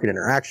free market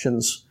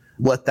interactions,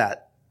 let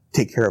that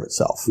take care of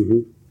itself.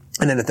 And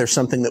then if there's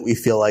something that we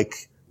feel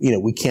like,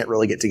 we can't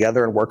really get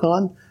together and work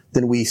on,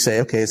 then we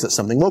say, okay, is that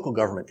something local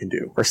government can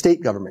do or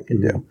state government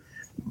can do?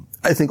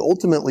 I think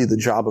ultimately the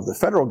job of the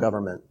federal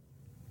government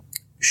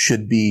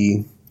should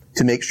be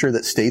to make sure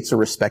that states are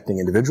respecting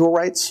individual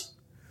rights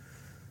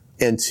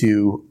and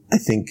to, I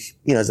think,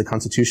 as the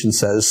Constitution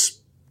says,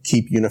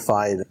 keep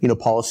unified,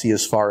 policy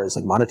as far as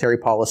like monetary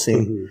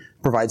policy,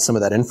 provide some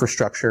of that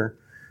infrastructure.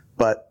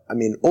 But I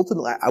mean,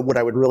 ultimately, what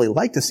I would really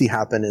like to see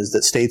happen is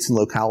that states and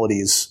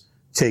localities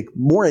take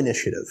more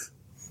initiative.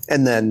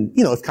 And then,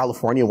 if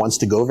California wants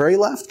to go very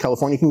left,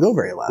 California can go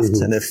very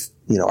left. And if,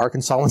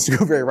 Arkansas wants to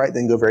go very right,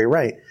 then go very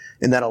right.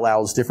 And that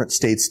allows different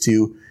states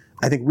to,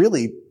 I think,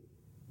 really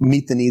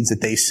meet the needs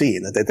that they see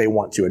and that they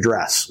want to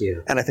address.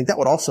 And I think that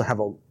would also have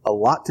a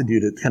lot to do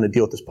to kind of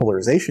deal with this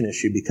polarization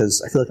issue,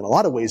 because I feel like in a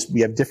lot of ways we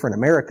have different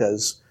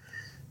Americas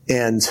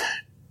and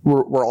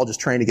we're all just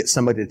trying to get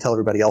somebody to tell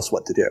everybody else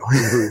what to do.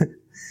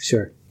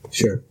 Sure.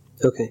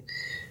 Okay.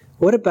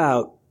 What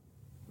about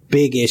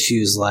big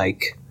issues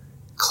like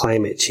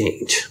climate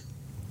change?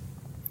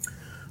 I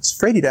was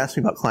afraid you'd ask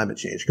me about climate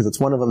change because it's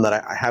one of them that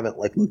I haven't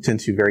looked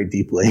into very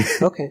deeply.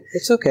 Okay.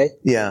 It's okay.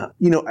 Yeah.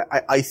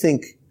 I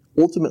think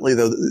ultimately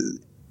though,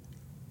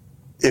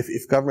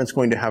 if government's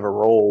going to have a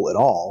role at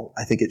all,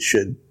 I think it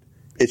should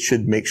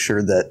make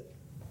sure that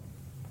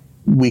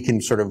we can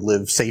sort of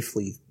live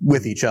safely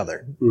with each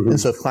other. And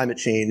so if climate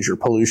change or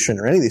pollution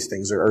or any of these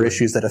things are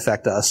issues that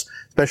affect us,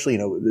 especially,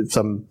 if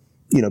some,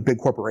 big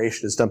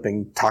corporation is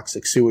dumping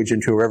toxic sewage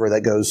into a river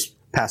that goes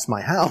past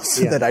my house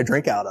that I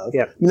drink out of,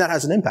 I mean, that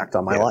has an impact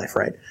on my life,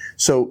 right?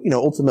 So,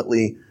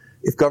 ultimately,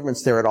 if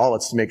government's there at all,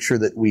 it's to make sure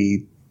that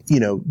we,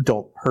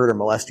 don't hurt or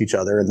molest each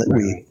other and that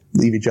we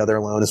leave each other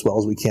alone as well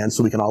as we can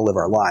so we can all live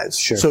our lives.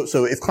 Sure.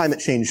 So if climate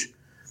change,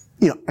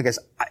 I guess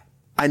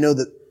I know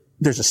that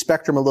there's a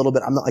spectrum a little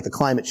bit. I'm not like a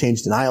climate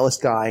change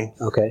denialist guy.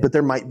 Okay. But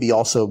there might be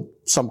also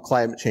some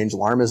climate change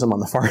alarmism on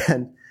the far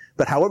end.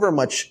 But however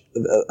much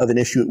of an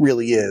issue it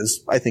really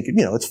is, I think,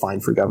 it's fine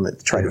for government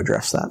to try to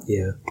address that.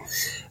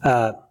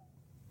 Yeah.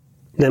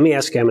 Let me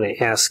ask you,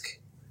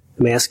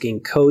 I'm asking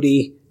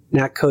Cody,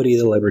 not Cody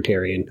the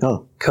libertarian.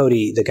 Oh.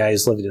 Cody, the guy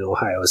who's lived in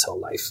Ohio his whole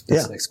life.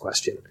 That's the next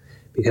question.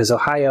 Because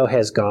Ohio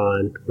has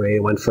gone, right?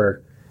 It went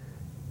for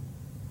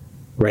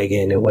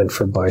Reagan, it went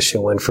for Bush,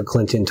 it went for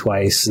Clinton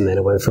twice, and then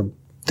it went for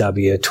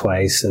W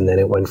twice, and then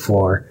it went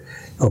for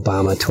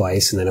Obama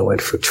twice, and then it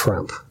went for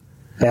Trump.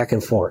 Back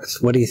and forth.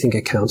 What do you think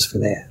accounts for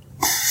that?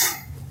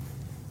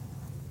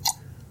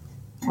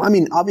 I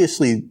mean,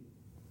 obviously,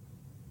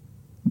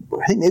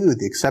 I think maybe with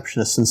the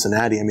exception of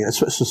Cincinnati,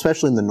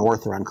 especially in the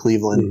north around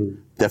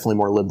Cleveland, definitely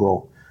more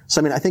liberal.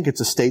 So, I think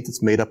it's a state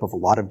that's made up of a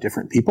lot of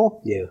different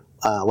people,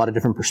 a lot of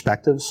different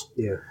perspectives.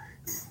 Yeah.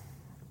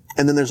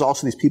 And then there's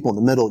also these people in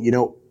the middle.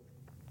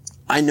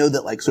 I know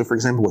that, so for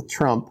example, with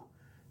Trump,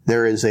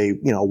 there is a,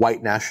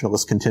 white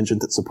nationalist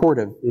contingent that's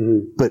supportive,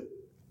 but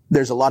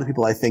there's a lot of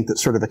people, I think, that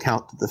sort of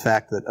account to the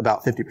fact that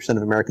about 50%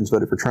 of Americans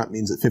voted for Trump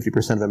means that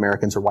 50% of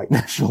Americans are white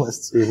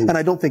nationalists. And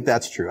I don't think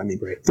that's true.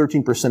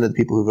 13% of the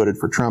people who voted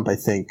for Trump, I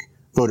think,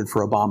 voted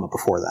for Obama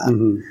before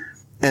that.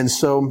 And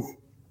so,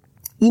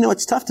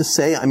 it's tough to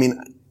say. I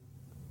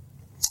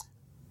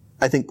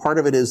think part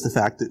of it is the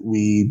fact that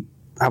we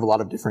have a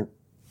lot of different,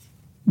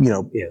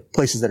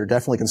 places that are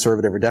definitely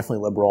conservative or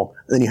definitely liberal.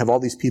 And then you have all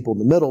these people in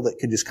the middle that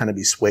could just kind of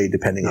be swayed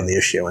depending on the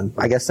issue. And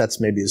I guess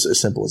that's maybe as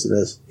simple as it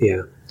is.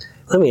 Yeah.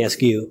 Let me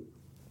ask you,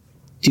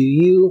 do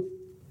you,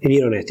 and you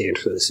don't have to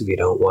answer this if you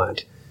don't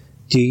want,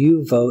 do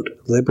you vote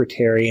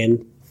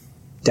libertarian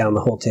down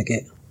the whole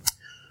ticket?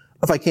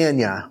 If I can,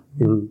 yeah.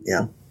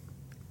 Yeah.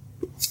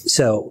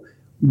 So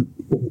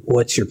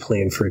what's your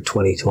plan for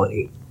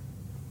 2020?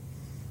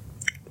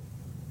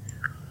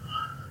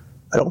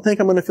 I don't think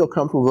I'm going to feel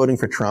comfortable voting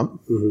for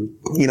Trump.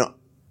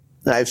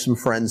 I have some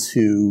friends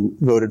who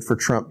voted for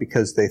Trump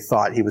because they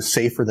thought he was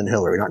safer than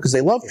Hillary, not because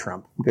they loved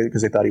Trump,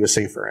 because they thought he was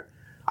safer.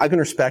 I can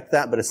respect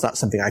that, but it's not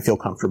something I feel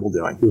comfortable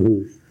doing. At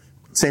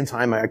the same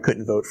time, I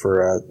couldn't vote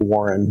for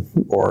Warren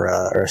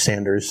or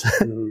Sanders.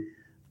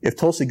 If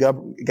Tulsi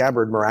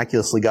Gabbard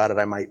miraculously got it,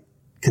 I might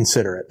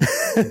consider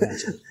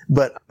it.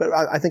 But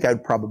I think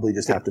I'd probably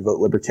just have to vote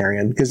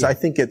libertarian because I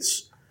think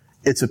it's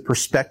a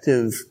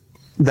perspective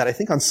that I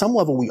think on some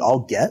level we all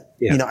get.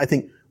 I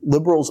think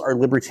liberals are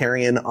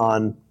libertarian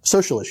on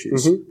social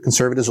issues.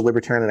 Conservatives are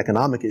libertarian on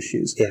economic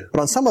issues.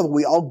 But on some level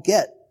we all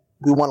get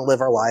we want to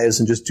live our lives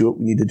and just do what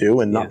we need to do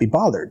and not be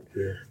bothered.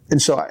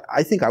 And so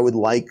I think I would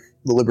like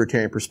the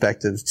libertarian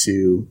perspective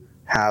to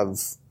have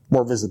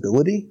more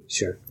visibility.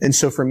 Sure. And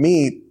so for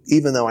me,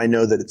 even though I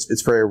know that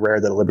it's very rare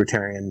that a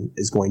libertarian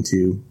is going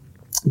to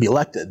be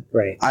elected,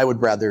 I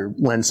would rather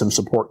lend some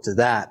support to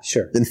that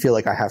than feel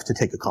like I have to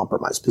take a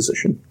compromised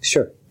position.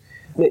 Sure.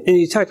 And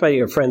you talked about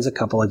your friends a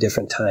couple of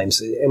different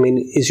times.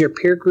 Is your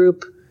peer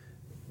group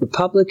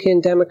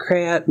Republican,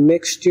 Democrat,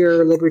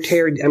 mixture,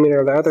 libertarian?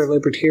 Are there other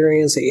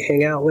libertarians that you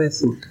hang out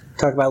with and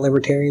talk about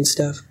libertarian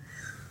stuff?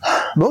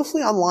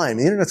 Mostly online.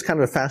 The internet's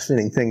kind of a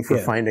fascinating thing for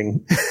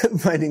finding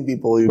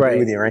people who agree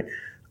with you, right?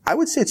 I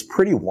would say it's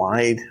pretty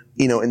wide.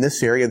 In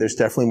this area, there's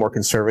definitely more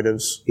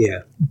conservatives.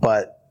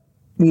 But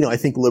I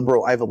think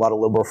I have a lot of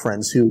liberal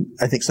friends who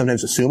I think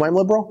sometimes assume I'm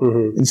liberal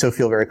and so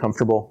feel very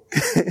comfortable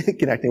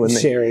connecting with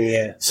me.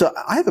 Sharing, So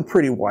I have a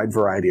pretty wide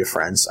variety of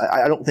friends.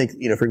 I don't think,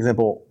 for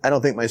example, I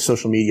don't think my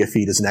social media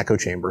feed is an echo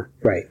chamber.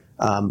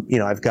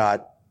 I've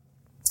got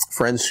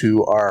friends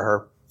who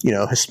are,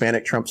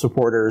 Hispanic Trump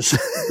supporters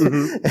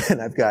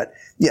and I've got,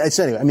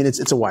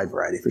 it's a wide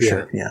variety for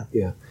sure. Yeah.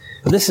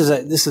 Well,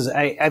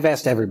 I've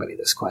asked everybody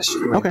this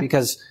question, right?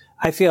 Because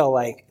I feel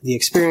like the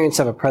experience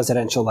of a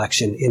presidential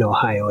election in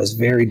Ohio is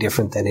very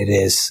different than it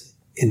is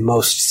in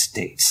most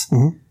states,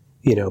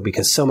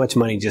 because so much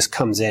money just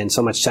comes in,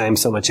 so much time,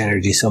 so much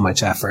energy, so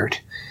much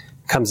effort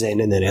comes in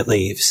and then it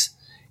leaves.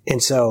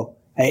 And so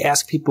I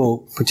ask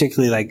people,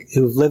 particularly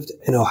who've lived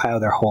in Ohio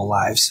their whole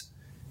lives,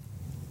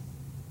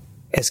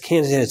 as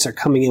candidates are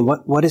coming in,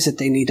 what is it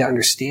they need to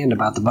understand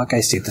about the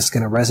Buckeye State that's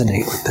going to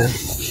resonate with them?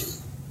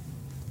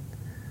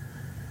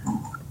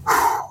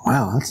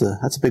 Wow, that's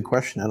a big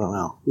question. I don't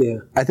know. Yeah.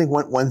 I think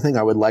one thing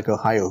I would like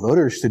Ohio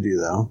voters to do,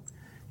 though,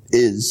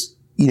 is,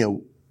 maybe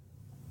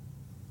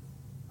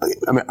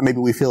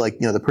we feel like,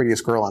 the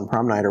prettiest girl on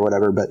prom night or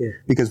whatever, but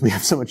because we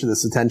have so much of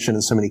this attention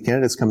and so many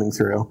candidates coming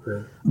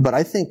through. But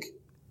I think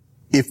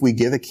if we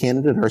give a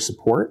candidate our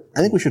support,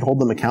 I think we should hold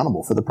them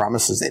accountable for the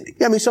promises they make.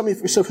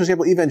 So for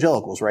example,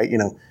 evangelicals, right?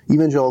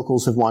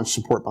 Evangelicals have launched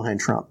support behind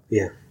Trump.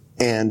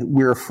 And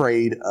we're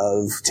afraid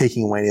of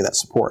taking away any of that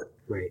support.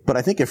 But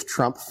I think if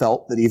Trump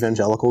felt that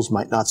evangelicals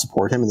might not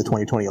support him in the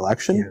 2020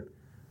 election,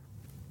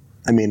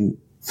 I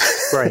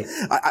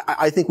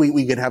think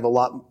we could have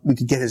we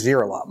could get his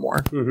ear a lot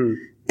more.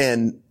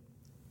 And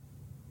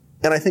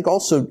And I think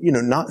also,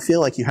 not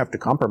feel like you have to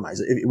compromise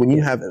it. When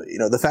you have,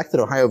 the fact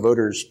that Ohio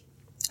voters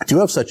do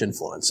have such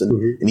influence,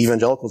 and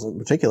evangelicals in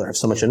particular have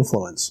so much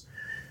influence,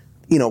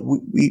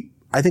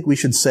 I think we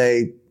should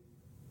say,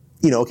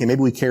 okay,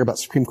 maybe we care about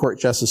Supreme Court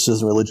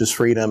justices and religious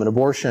freedom and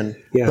abortion,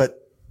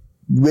 but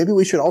maybe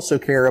we should also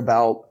care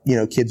about,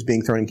 kids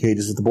being thrown in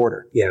cages at the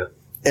border. Yeah.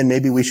 And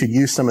maybe we should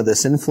use some of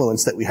this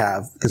influence that we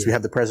have, because we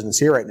have the president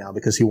here right now,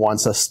 because he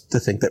wants us to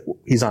think that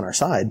he's on our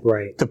side,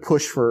 right, to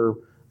push for,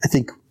 I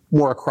think,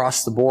 more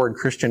across the board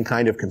Christian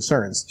kind of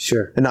concerns.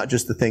 Sure. And not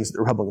just the things that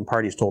the Republican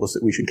Party has told us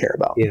that we should care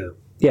about. Yeah.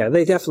 Yeah,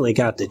 they definitely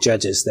got the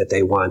judges that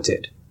they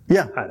wanted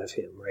out of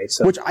him, right?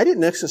 So, which I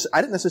didn't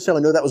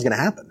necessarily know that was going to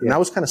happen. And I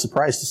was kind of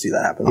surprised to see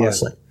that happen,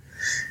 honestly.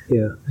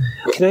 Yeah.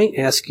 Can I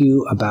ask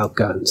you about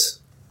guns?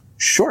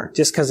 Sure.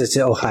 Just because it's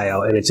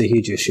Ohio and it's a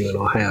huge issue in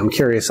Ohio, I'm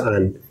curious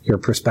on your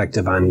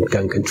perspective on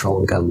gun control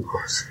and gun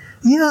laws.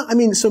 Yeah,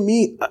 so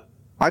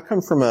I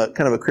come from a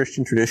kind of a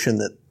Christian tradition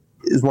that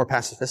is more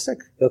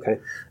pacifistic. Okay.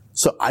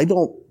 So I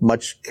don't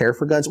much care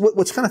for guns.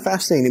 What's kind of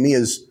fascinating to me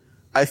is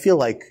I feel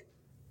like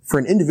for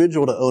an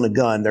individual to own a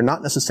gun, they're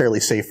not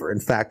necessarily safer. In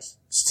fact,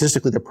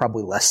 statistically, they're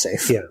probably less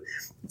safe. Yeah.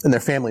 And their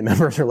family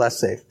members are less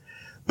safe.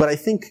 But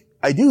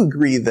I do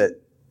agree that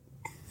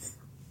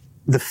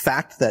the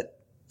fact that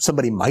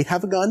somebody might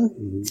have a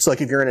gun, so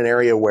like if you're in an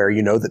area where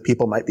you know that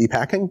people might be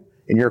packing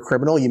and you're a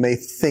criminal, you may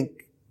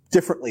think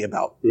differently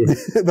about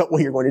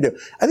what you're going to do.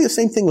 I think the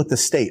same thing with the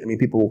state.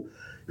 People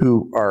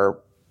who are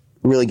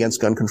really against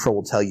gun control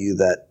will tell you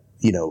that,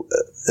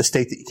 a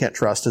state that you can't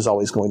trust is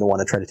always going to want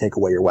to try to take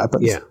away your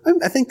weapons. Yeah.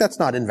 I think that's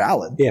not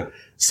invalid. Yeah.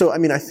 So,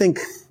 I think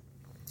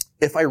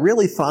if I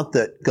really thought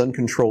that gun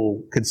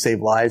control could save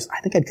lives, I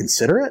think I'd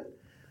consider it.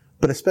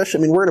 But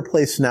especially, we're at a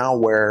place now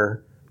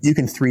where you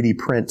can 3D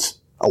print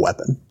a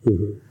weapon.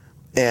 Mm-hmm.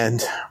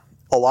 And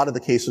a lot of the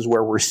cases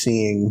where we're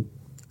seeing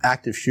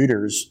active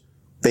shooters,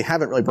 they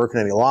haven't really broken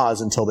any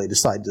laws until they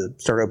decide to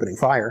start opening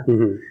fire.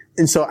 Mm-hmm.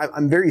 And so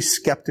I'm very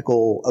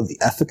skeptical of the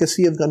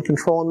efficacy of gun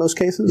control in most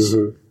cases.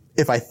 Mm-hmm.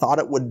 If I thought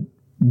it would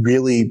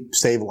really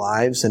save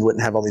lives and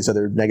wouldn't have all these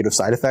other negative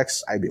side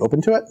effects, I'd be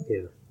open to it.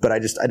 Yeah. But I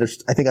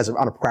think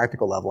on a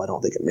practical level, I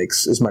don't think it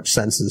makes as much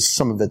sense as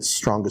some of its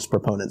strongest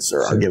proponents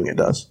are arguing it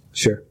does.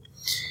 Sure.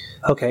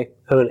 Okay.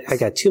 I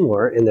got two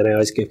more, and then I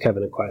always give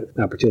Kevin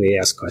an opportunity to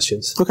ask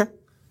questions. Okay.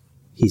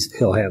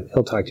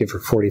 He'll talk to you for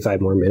 45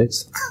 more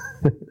minutes.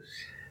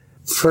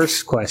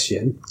 First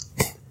question.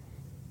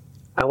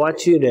 I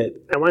want you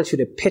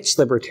to pitch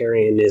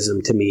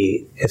libertarianism to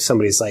me. If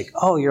somebody's like,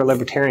 "Oh, you're a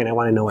libertarian," I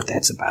want to know what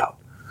that's about.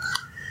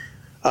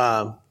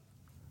 Am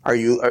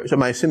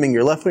I assuming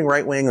you're left wing,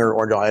 right wing,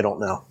 or I don't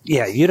know?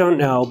 Yeah, you don't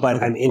know,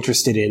 but I'm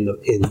interested in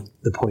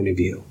the point of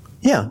view.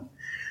 Yeah.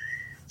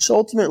 So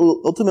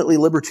ultimately,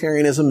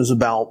 libertarianism is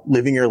about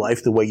living your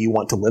life the way you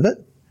want to live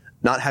it,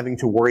 not having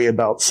to worry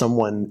about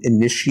someone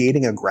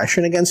initiating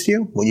aggression against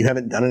you when you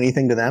haven't done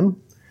anything to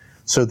them,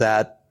 so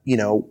that,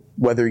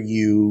 whether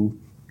you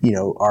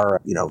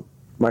are,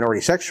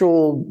 minority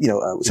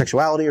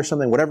sexuality or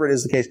something, whatever it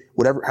is the case,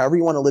 however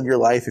you want to live your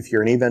life, if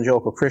you're an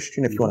evangelical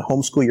Christian, if you want to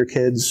homeschool your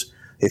kids,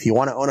 if you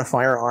want to own a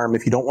firearm,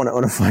 if you don't want to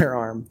own a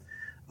firearm,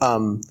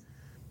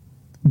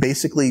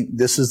 basically,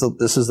 this is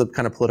the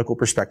kind of political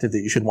perspective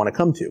that you should want to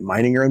come to.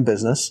 Minding your own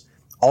business.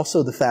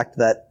 Also, the fact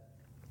that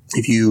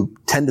if you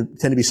tend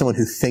to be someone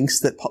who thinks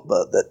that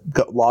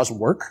laws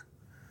work,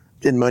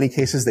 in many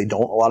cases they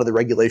don't. A lot of the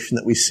regulation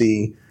that we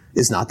see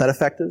is not that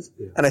effective,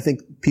 and I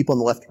think people on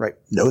the left and right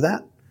know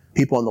that.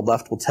 People on the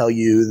left will tell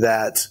you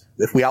that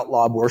if we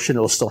outlaw abortion,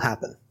 it'll still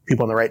happen.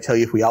 People on the right tell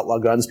you if we outlaw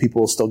guns,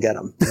 people will still get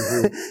them.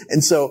 Mm-hmm.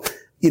 And so,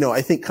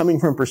 I think coming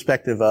from a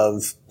perspective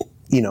of,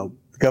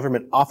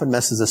 government often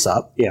messes us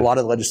up. Yeah. A lot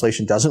of the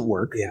legislation doesn't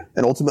work. Yeah.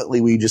 And ultimately,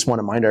 we just want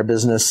to mind our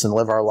business and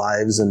live our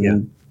lives.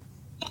 And,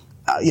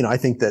 I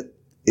think that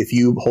if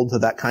you hold to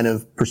that kind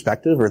of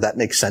perspective or that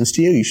makes sense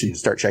to you, you should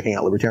start checking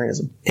out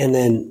libertarianism. And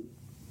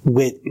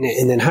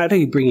then how do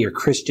you bring your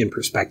Christian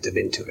perspective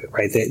into it,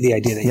 right? The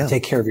idea that you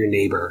take care of your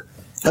neighbor.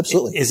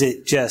 Absolutely. Is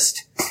it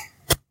just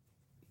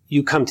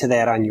you come to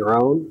that on your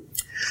own?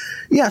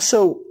 Yeah.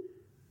 So,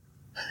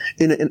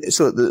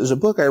 so there's a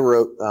book I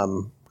wrote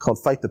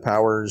called Fight the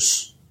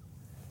Powers,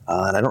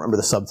 and I don't remember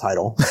the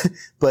subtitle,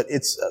 but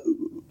it's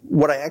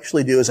what I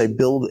actually do is I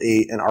build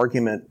an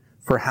argument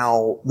for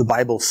how the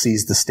Bible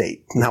sees the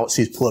state and how it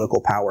sees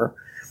political power.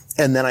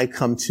 And then I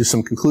come to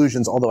some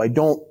conclusions, although I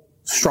don't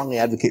strongly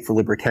advocate for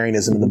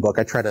libertarianism in the book.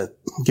 I try to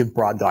give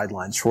broad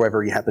guidelines for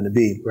wherever you happen to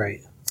be.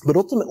 Right. But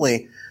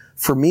ultimately,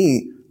 for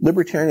me,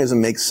 libertarianism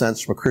makes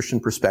sense from a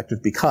Christian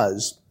perspective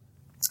because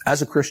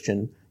as a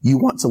Christian, you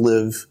want to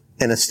live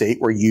in a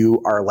state where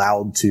you are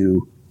allowed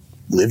to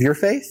live your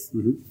faith,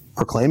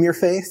 proclaim your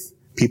faith.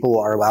 People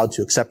are allowed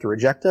to accept or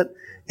reject it.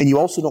 And you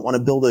also don't want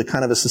to build a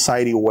kind of a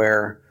society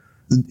where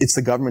it's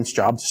the government's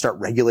job to start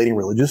regulating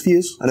religious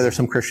views. I know there's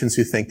some Christians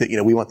who think that,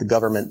 we want the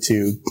government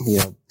to,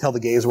 tell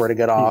the gays where to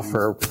get off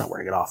or not where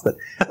to get off, but,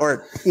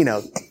 or,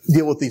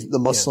 deal with the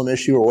Muslim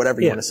issue or whatever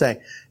you want to say.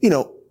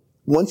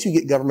 Once you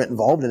get government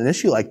involved in an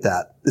issue like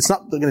that, it's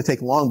not going to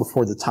take long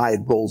before the tide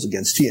rolls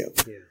against you.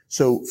 Yeah.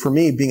 So for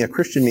me, being a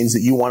Christian means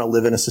that you want to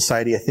live in a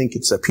society. I think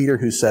it's Peter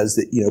who says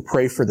that,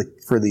 pray for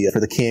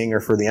the king or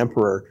for the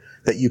emperor,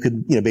 that you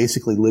could,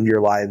 basically live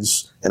your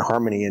lives in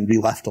harmony and be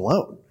left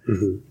alone.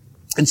 Mm-hmm.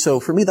 And so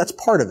for me, that's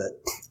part of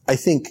it. I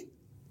think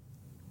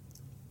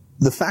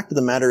the fact of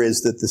the matter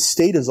is that the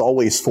state is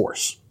always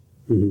force.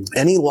 Mm-hmm.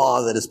 Any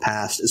law that is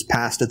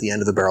passed at the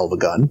end of the barrel of a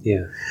gun.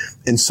 Yeah.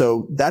 And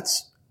so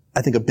that's,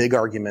 I think, a big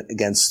argument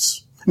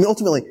against,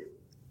 ultimately,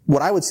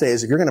 what I would say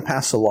is if you're going to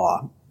pass a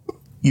law,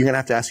 you're going to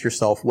have to ask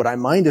yourself, would I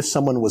mind if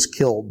someone was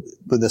killed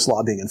with this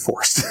law being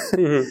enforced?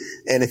 Mm-hmm.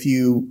 And if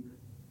you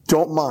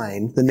don't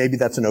mind, then maybe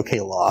that's an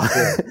okay law.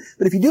 Yeah.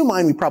 But if you do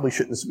mind, we probably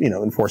shouldn't,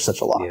 enforce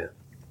such a law. Yeah.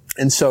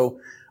 And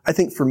so I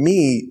think for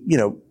me,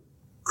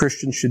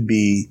 Christians should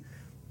be,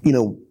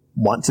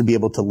 want to be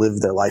able to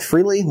live their life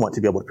freely, want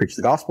to be able to preach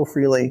the gospel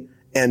freely,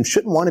 and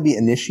shouldn't want to be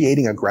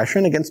initiating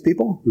aggression against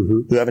people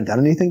mm-hmm. who haven't done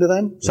anything to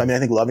them. So, I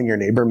think loving your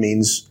neighbor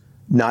means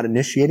not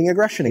initiating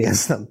aggression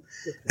against them.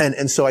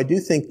 And so I do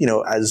think,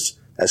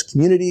 as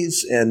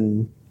communities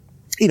and,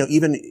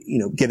 even,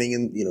 getting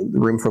in, the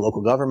room for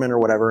local government or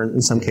whatever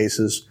in some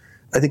cases,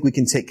 I think we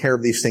can take care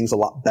of these things a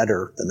lot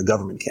better than the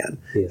government can.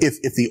 Yeah.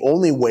 If the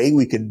only way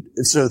we could,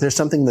 so there's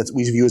something that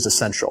we view as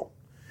essential,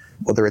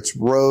 whether it's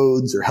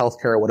roads or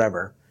healthcare or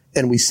whatever,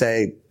 and we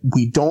say,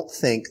 we don't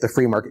think the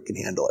free market can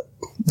handle it,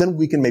 then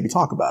we can maybe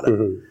talk about it.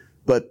 Mm-hmm.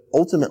 But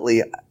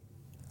ultimately, on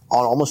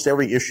almost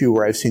every issue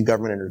where I've seen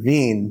government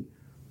intervene,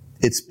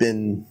 it's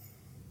been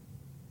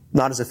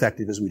not as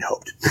effective as we'd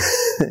hoped.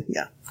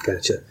 Yeah.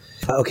 Gotcha.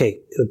 Okay.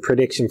 A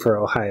prediction for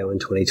Ohio in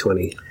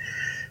 2020.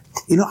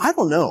 I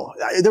don't know.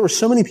 There were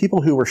so many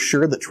people who were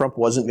sure that Trump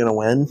wasn't going to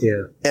win.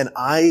 Yeah. And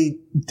I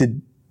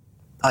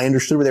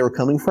understood where they were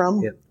coming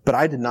from, yeah. but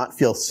I did not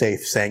feel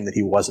safe saying that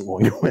he wasn't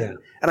going to win. Yeah.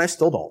 And I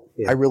still don't.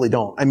 Yeah. I really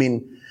don't.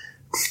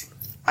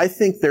 I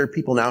think there are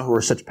people now who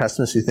are such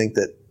pessimists who think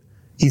that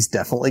he's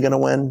definitely going to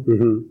win.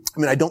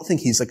 Mm-hmm. I don't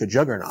think he's like a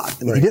juggernaut.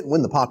 Right. He didn't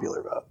win the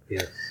popular vote.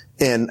 Yeah.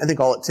 And I think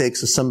all it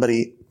takes is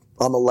somebody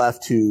on the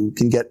left who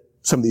can get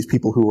some of these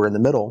people who were in the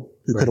middle,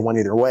 who could have won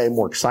either way,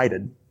 more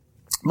excited.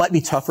 Might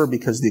be tougher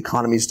because the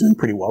economy is doing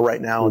pretty well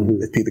right now. Mm-hmm.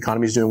 And if the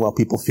economy is doing well,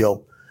 people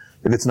feel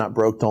if it's not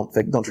broke, don't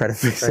try to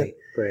fix it.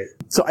 Right.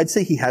 So I'd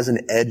say he has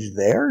an edge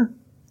there.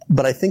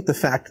 But I think the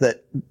fact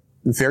that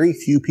very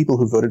few people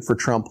who voted for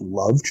Trump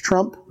loved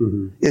Trump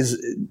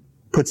mm-hmm.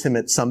 puts him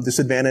at some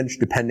disadvantage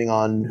depending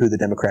on who the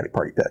Democratic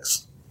Party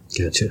picks.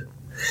 Gotcha.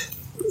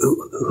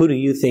 Who do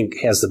you think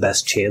has the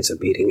best chance of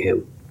beating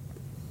him?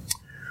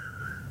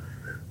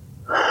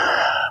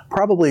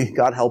 Probably,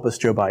 God help us,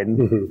 Joe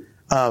Biden.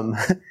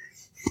 Mm-hmm.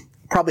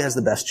 Probably has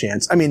the best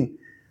chance.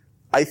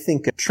 I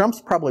think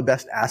Trump's probably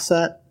best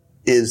asset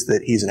is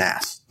that he's an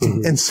ass.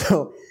 Mm-hmm. And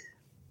so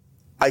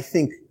I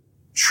think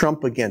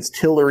Trump against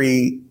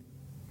Hillary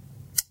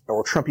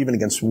or Trump even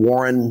against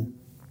Warren,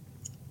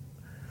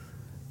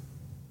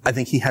 I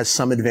think he has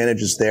some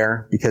advantages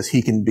there because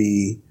he can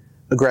be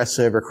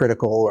aggressive or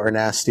critical or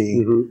nasty.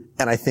 Mm-hmm.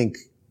 And I think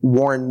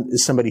Warren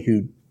is somebody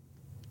who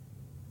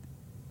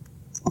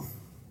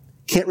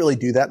can't really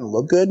do that and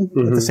look good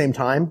mm-hmm. at the same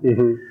time.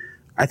 Mm-hmm.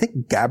 I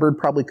think Gabbard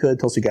probably could.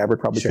 Tulsi Gabbard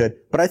probably could.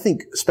 But I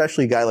think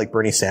especially a guy like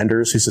Bernie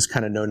Sanders, who's this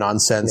kind of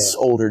no-nonsense,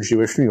 older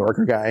Jewish New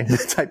Yorker guy,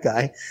 type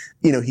guy,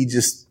 he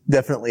just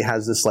definitely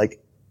has this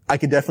I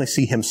could definitely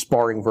see him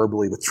sparring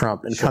verbally with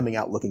Trump and coming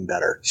out looking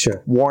better.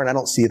 Sure. Warren, I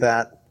don't see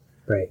that.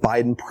 Right.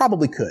 Biden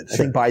probably could. Sure. I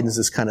think Biden's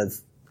this kind of,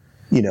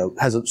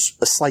 has a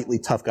slightly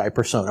tough guy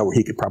persona where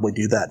he could probably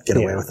do that, get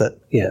away with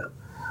it. Yeah.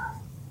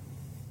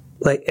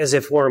 Like as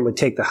if Warren would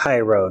take the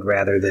high road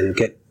rather than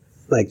get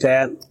like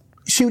that.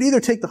 She would either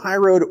take the high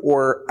road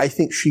or I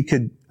think she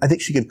could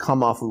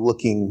come off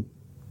looking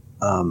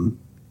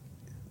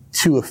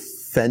too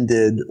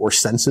offended or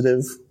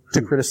sensitive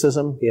to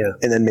criticism. Yeah.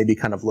 And then maybe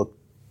kind of look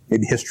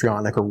maybe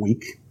histrionic or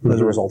weak mm-hmm. as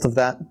a result of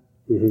that.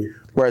 Mm-hmm.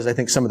 Whereas I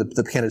think some of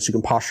the candidates who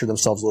can posture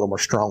themselves a little more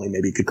strongly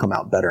maybe could come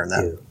out better in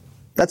that. Yeah.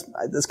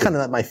 That's kind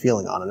of my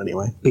feeling on it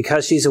anyway.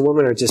 Because she's a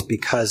woman or just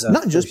because of...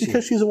 Not just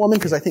because she's a woman,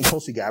 because I think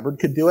Tulsi Gabbard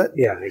could do it.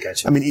 Yeah, I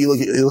got you.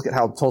 You look at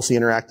how Tulsi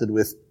interacted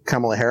with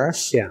Kamala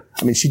Harris. Yeah.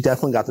 She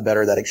definitely got the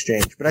better of that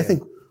exchange. But I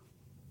think,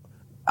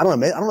 I don't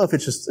know if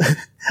it's just, I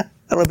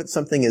don't know if it's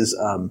something as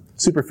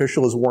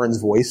superficial as Warren's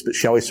voice, but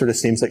she always sort of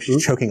seems like she's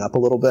mm-hmm. choking up a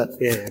little bit.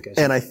 Yeah, I got you.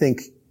 And I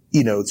think,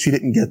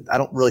 I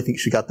don't really think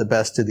she got the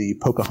best of the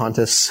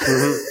Pocahontas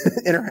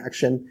mm-hmm.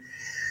 interaction.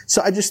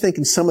 So I just think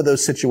in some of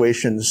those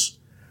situations,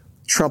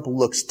 Trump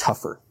looks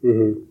tougher.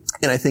 Mm-hmm.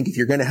 And I think if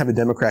you're going to have a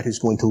Democrat who's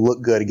going to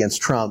look good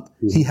against Trump,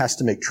 mm-hmm. he has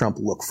to make Trump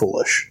look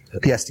foolish. Okay.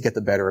 He has to get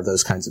the better of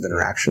those kinds of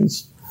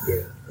interactions.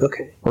 Yeah.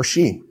 Okay. Or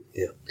she.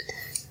 Yeah.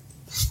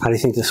 How do you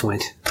think this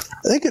went?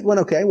 I think it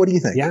went okay. What do you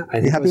think? Yeah, I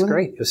think it was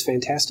great. It was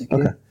fantastic.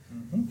 Okay. Yeah.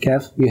 Mm-hmm.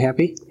 Kev, you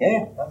happy?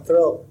 Yeah, I'm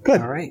thrilled.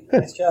 Good. All right.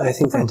 Good. Nice job. I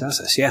think that does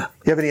us, yeah. Do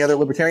you have any other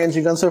libertarians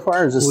you've done so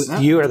far? Or is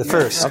this... You are the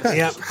first. Okay.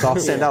 Yep. So I'll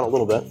stand out a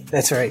little bit.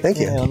 That's right. Thank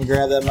you. Yeah, let me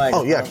grab that mic.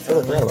 Oh, yeah.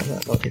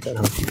 I'll take that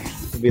home.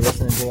 We'll be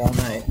listening to you all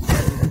night.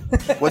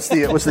 What's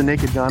the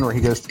Naked Gun where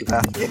he goes to the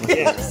bathroom?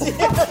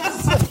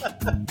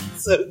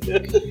 So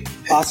good.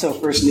 Also,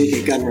 first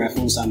Naked Gun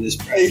reference on this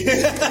project.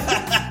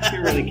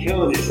 You're really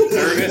killing it.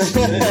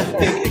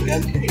 Naked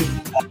Gun.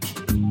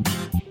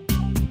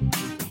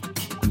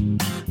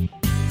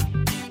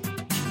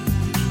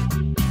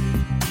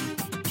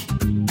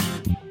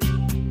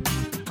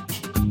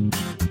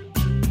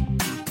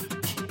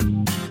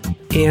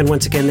 And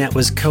once again, that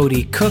was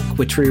Cody Cook,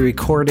 which we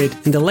recorded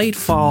in the late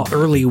fall,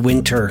 early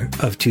winter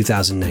of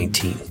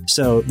 2019.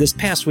 So this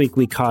past week,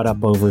 we caught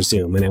up over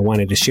Zoom, and I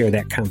wanted to share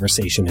that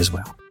conversation as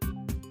well.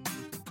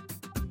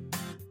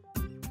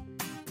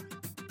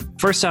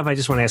 First off, I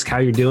just want to ask how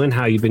you're doing,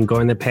 how you've been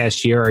going the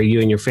past year. Are you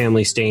and your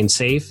family staying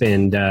safe,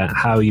 and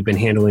how you've been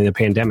handling the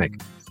pandemic?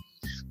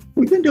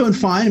 We've been doing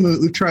fine.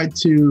 We've tried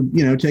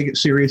to, take it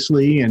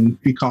seriously and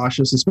be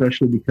cautious,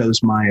 especially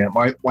because my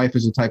wife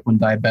is a type 1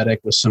 diabetic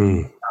with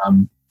some,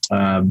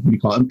 what do you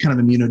call it, kind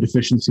of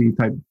immunodeficiency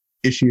type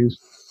issues.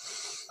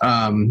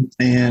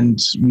 And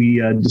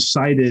we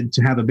decided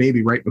to have a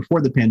baby right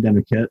before the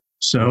pandemic hit.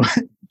 So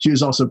she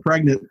was also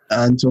pregnant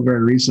until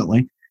very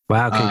recently.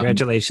 Wow,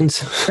 congratulations.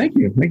 Thank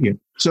you.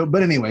 So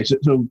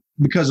so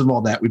because of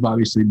all that, we've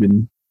obviously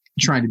been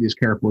trying to be as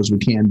careful as we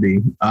can be.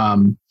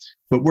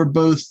 But we're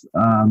both,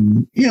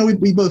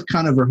 we both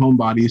kind of are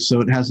homebodies, so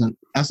it hasn't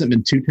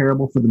been too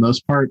terrible for the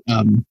most part.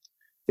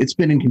 It's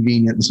been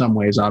inconvenient in some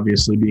ways,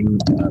 obviously, being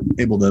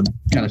able to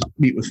kind of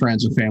meet with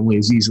friends and family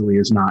as easily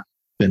has not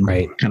been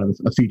kind of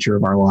a feature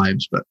of our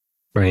lives. But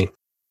right.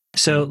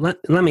 So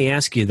let me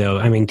ask you, though,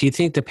 do you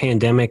think the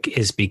pandemic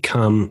has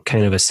become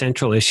kind of a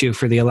central issue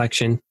for the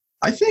election?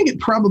 I think it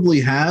probably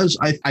has.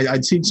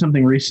 I'd seen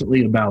something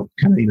recently about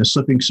kind of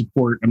slipping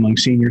support among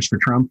seniors for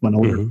Trump when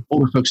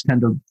older folks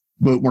tend to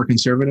vote more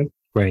conservative.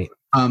 Right.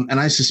 And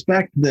I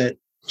suspect that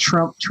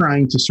Trump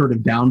trying to sort of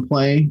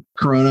downplay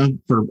Corona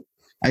for,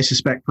 I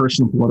suspect,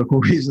 personal political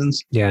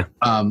reasons. Yeah.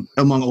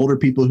 Among older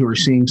people who are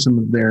seeing some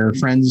of their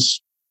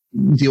friends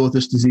deal with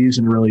this disease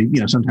and really,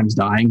 sometimes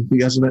dying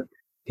because of it.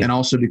 Yeah. And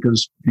also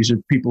because these are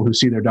people who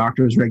see their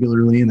doctors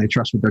regularly and they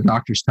trust what their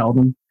doctors tell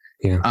them.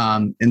 Yeah.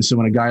 And so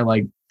when a guy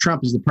like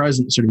Trump as the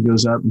president sort of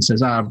goes up and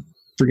says,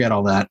 forget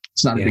all that,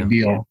 it's not a big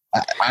deal.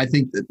 Yeah. I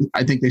think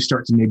they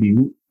start to maybe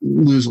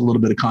lose a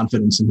little bit of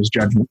confidence in his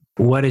judgment.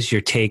 What is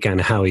your take on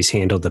how he's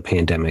handled the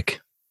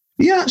pandemic?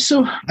 Yeah.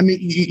 So,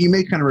 you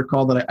may kind of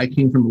recall that I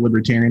came from a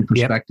libertarian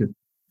perspective.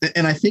 Yep.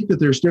 And I think that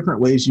there's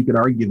different ways you could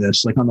argue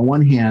this. Like on the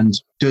one hand,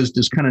 does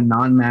kind of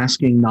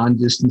non-masking,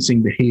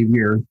 non-distancing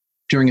behavior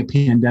during a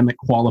pandemic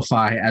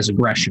qualify as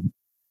aggression?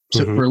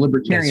 So for a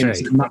libertarian,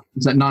 it's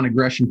that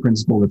non-aggression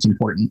principle that's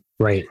important.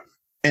 Right.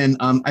 And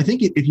I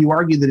think if you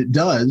argue that it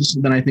does,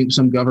 then I think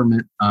some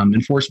government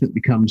enforcement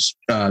becomes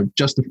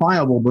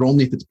justifiable, but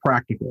only if it's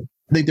practical.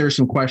 I think there are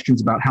some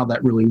questions about how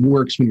that really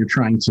works when you're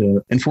trying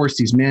to enforce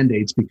these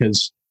mandates,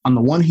 because on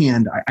the one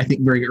hand, I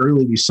think very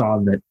early we saw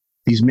that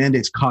these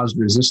mandates caused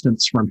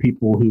resistance from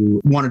people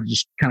who wanted to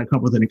just kind of come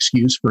up with an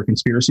excuse for a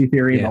conspiracy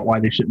theory about why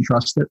they shouldn't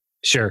trust it.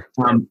 Sure.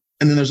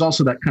 And then there's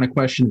also that kind of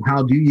question of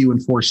how do you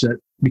enforce it?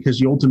 Because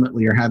you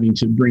ultimately are having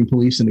to bring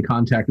police into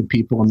contact with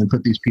people and then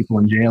put these people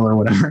in jail or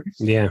whatever.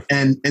 Yeah.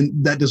 And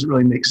that doesn't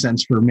really make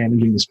sense for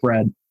managing the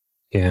spread.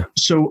 Yeah.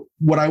 So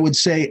what I would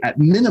say at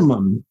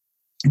minimum,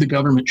 the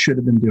government should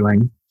have been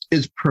doing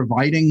is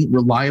providing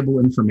reliable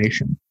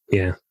information.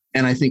 Yeah.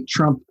 And I think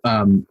Trump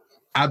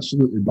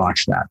absolutely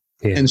botched that.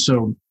 Yeah. And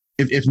so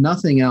if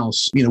nothing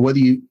else, whether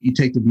you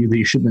take the view that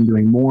you should have been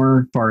doing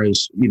more as far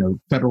as,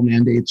 federal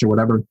mandates or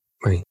whatever,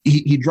 right.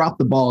 He dropped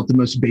the ball at the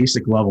most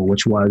basic level,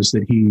 which was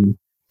that he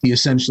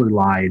essentially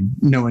lied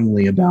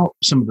knowingly about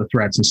some of the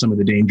threats and some of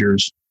the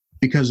dangers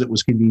because it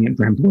was convenient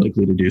for him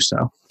politically to do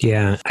so.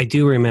 Yeah, I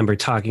do remember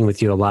talking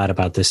with you a lot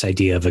about this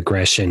idea of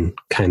aggression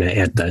kind of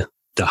at the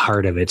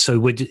heart of it.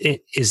 So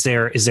is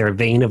there a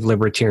vein of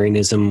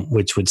libertarianism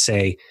which would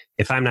say,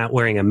 if I'm not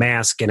wearing a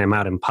mask and I'm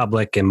out in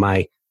public and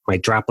my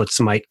droplets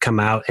might come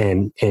out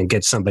and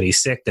get somebody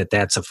sick,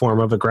 that's a form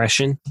of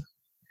aggression?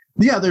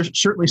 Yeah, there's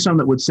certainly some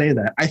that would say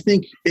that. I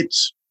think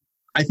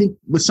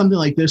with something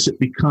like this,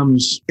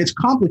 it's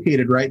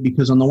complicated, right?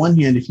 Because on the one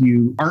hand, if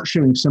you aren't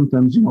showing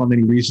symptoms, you don't have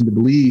any reason to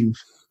believe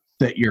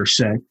that you're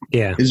sick.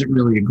 Yeah. Is it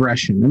really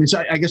aggression?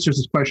 So I guess there's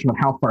this question of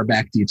how far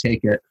back do you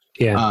take it?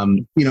 Yeah.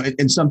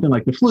 In something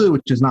like the flu,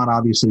 which is not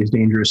obviously as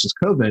dangerous as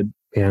COVID.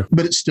 Yeah.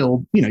 But it's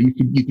still, you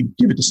could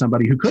give it to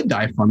somebody who could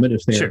die from it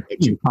if they're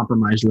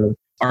compromised.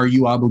 Are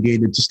you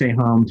obligated to stay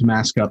home, to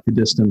mask up, to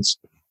distance?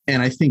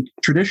 And I think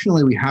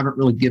traditionally we haven't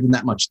really given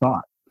that much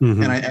thought.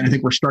 Mm-hmm. And I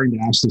think we're starting to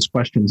ask those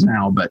questions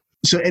now. But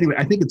so anyway,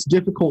 I think it's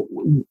difficult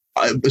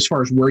as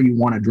far as where you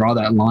want to draw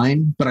that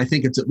line. But I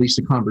think it's at least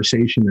a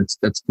conversation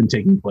that's been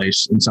taking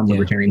place in some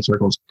libertarian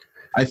circles.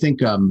 I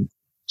think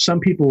some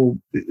people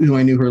who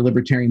I knew who are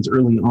libertarians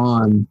early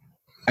on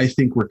I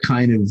think were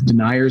kind of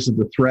deniers of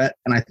the threat.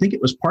 And I think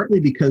it was partly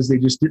because they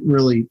hadn't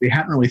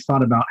really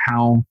thought about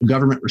how the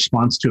government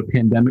response to a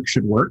pandemic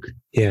should work.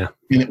 Yeah.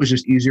 And it was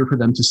just easier for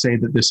them to say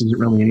that this isn't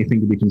really anything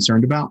to be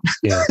concerned about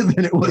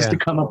than it was to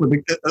come up with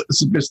a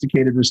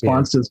sophisticated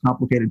response to this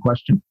complicated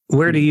question.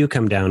 Where do you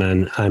come down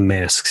on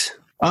masks?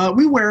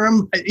 We wear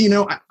them.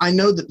 I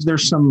know that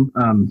there's some,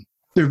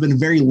 there have been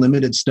very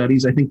limited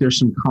studies. I think there's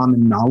some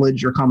common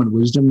knowledge or common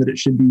wisdom that it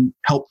should be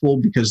helpful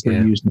because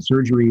they're used in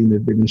surgery and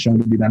they've been shown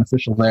to be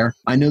beneficial there.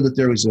 I know that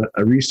there was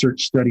a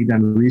research study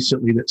done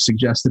recently that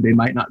suggested they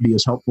might not be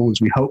as helpful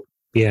as we hope.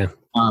 Yeah.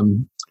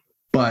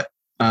 But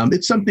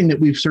it's something that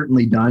we've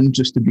certainly done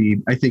just to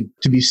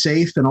be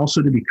safe and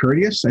also to be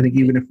courteous. I think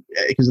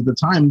because at the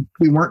time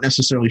we weren't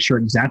necessarily sure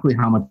exactly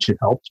how much it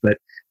helped, but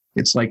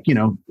it's like,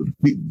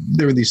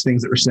 there were these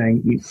things that were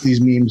saying, these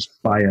memes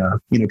by,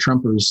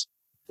 Trumpers,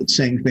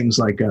 saying things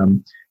like,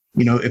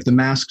 if the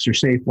masks are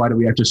safe, why do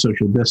we have to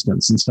social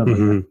distance and stuff like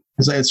that?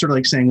 It's sort of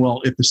like saying,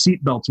 well, if the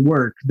seatbelts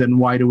work, then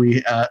why do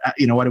we have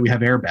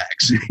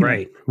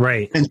airbags?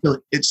 Right. And so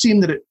it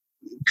seemed that it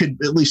could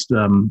at least,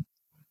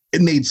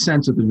 it made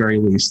sense at the very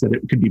least that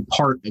it could be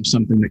part of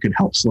something that could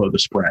help slow the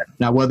spread.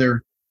 Now,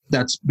 whether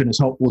that's been as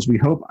helpful as we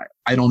hope,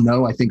 I don't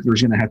know. I think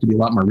there's going to have to be a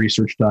lot more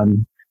research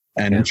done,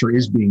 and I'm sure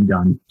is being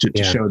done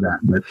to show that.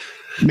 But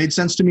it made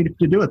sense to me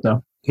to do it,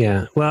 though.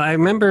 Yeah. Well, I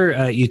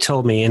remember you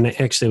told me, and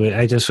actually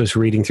I just was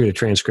reading through the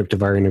transcript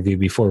of our interview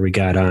before we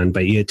got on,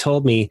 but you had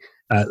told me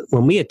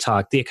when we had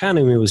talked, the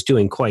economy was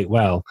doing quite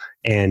well.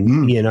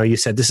 And, you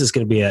said this is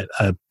going to be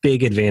a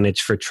big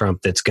advantage for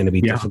Trump that's going to be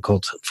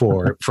difficult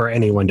for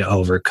anyone to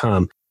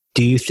overcome.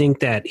 Do you think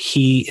that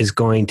he is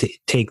going to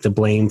take the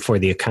blame for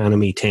the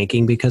economy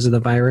tanking because of the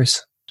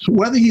virus?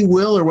 Whether he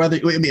will or whether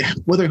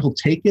he'll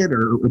take it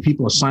or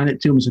people assign it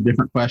to him is a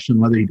different question,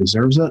 whether he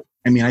deserves it.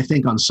 I mean, I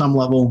think on some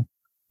level,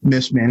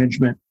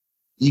 mismanagement,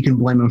 you can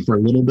blame him for a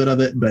little bit of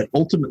it, but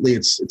ultimately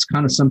it's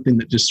kind of something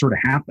that just sort of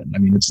happened. I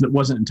mean, it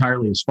wasn't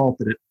entirely his fault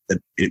that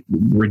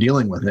we're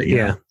dealing with it.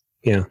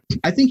 Yeah.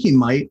 I think he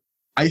might.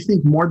 I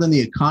think more than the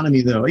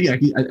economy, though. Yeah,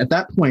 at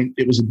that point,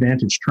 it was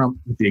advantage Trump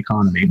with the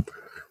economy.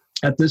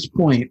 At this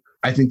point,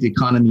 I think the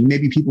economy,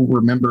 maybe people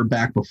remember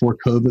back before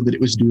COVID that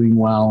it was doing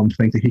well and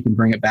think that he can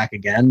bring it back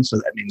again.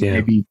 So,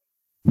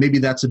 maybe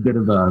that's a bit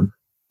of a,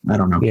 I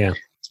don't know. Yeah.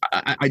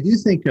 I do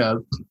think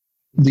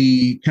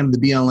the kind of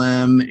the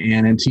BLM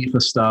and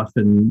Antifa stuff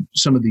and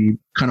some of the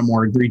kind of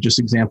more egregious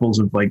examples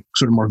of like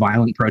sort of more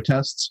violent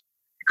protests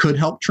could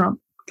help Trump.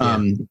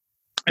 Yeah.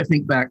 I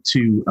think back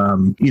to,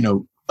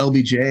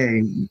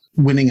 LBJ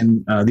winning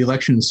in the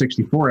election in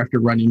 1964 after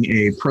running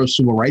a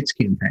pro-civil rights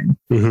campaign,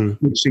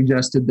 which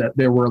suggested that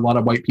there were a lot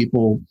of white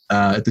people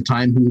at the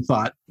time who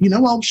thought,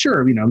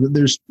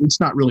 it's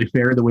not really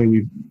fair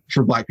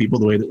for black people,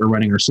 the way that we're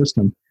running our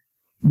system.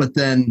 But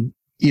then,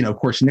 of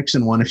course,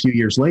 Nixon won a few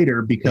years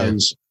later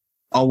because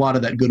a lot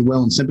of that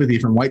goodwill and sympathy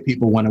from white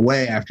people went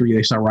away after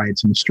they saw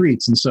riots in the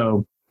streets. And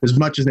so as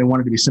much as they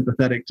wanted to be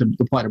sympathetic to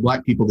apply to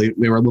black people, they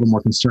were a little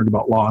more concerned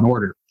about law and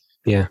order.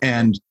 Yeah.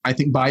 And I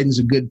think Biden's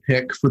a good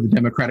pick for the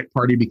Democratic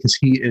Party because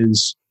he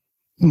is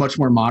much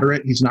more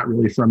moderate. He's not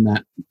really from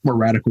that more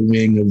radical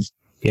wing of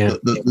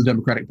the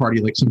Democratic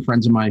Party, like some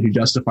friends of mine who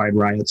justified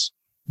riots.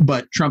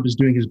 But Trump is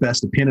doing his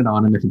best to pin it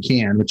on him if he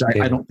can, which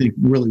I don't think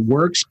really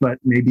works, but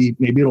maybe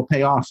it'll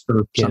pay off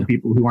for some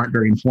people who aren't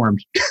very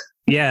informed.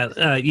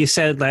 Yeah. You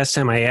said last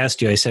time I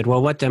asked you, I said,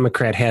 well, what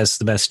Democrat has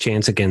the best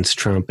chance against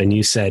Trump? And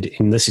you said,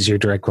 and this is your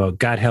direct quote,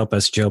 God help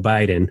us, Joe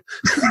Biden.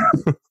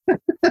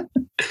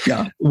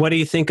 Yeah. What do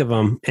you think of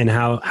him and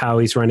how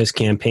he's run his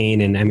campaign?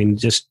 And I mean,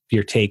 just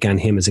your take on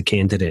him as a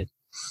candidate.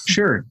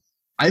 Sure.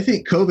 I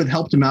think COVID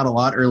helped him out a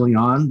lot early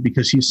on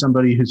because he's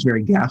somebody who's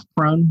very gaffe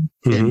prone.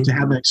 And to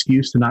have an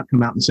excuse to not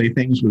come out and say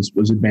things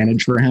was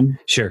advantage for him.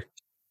 Sure.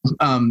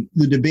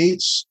 The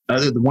debates,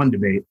 the one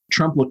debate,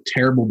 Trump looked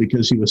terrible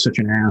because he was such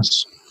an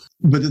ass.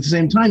 But at the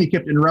same time, he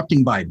kept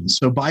interrupting Biden.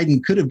 So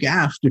Biden could have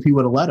gaffed if he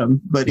would have let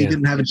him, but he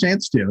didn't have a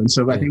chance to. And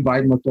so I think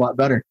Biden looked a lot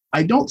better.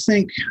 I don't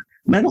think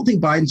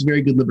Biden's a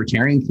very good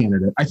libertarian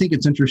candidate. I think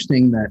it's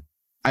interesting that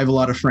I have a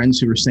lot of friends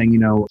who are saying,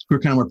 who are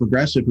kind of more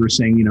progressive, who are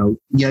saying,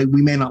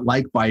 we may not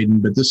like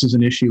Biden, but this is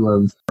an issue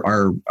of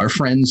our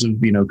friends of,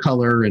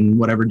 color and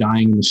whatever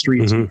dying in the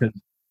streets because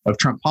of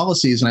Trump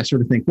policies. And I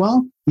sort of think,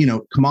 well,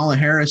 Kamala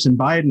Harris and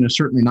Biden have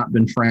certainly not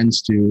been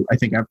friends to, I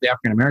think, the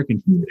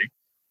African-American community.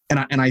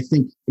 And I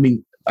think,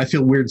 I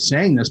feel weird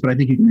saying this, but I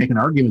think you can make an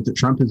argument that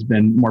Trump has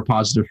been more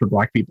positive for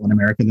black people in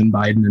America than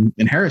Biden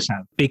and Harris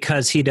have.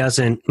 Because he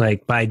doesn't,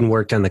 like Biden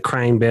worked on the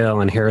crime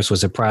bill and Harris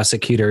was a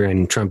prosecutor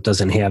and Trump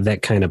doesn't have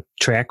that kind of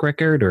track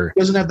record or?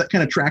 Doesn't have that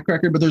kind of track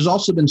record, but there's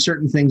also been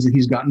certain things that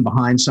he's gotten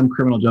behind, some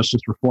criminal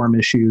justice reform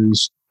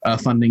issues,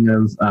 funding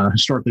of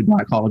historically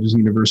black colleges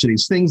and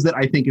universities, things that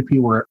I think if he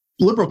were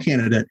a liberal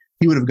candidate,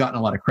 he would have gotten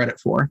a lot of credit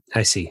for.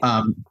 I see.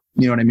 You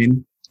know what I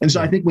mean? And so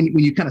I think when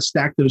you kind of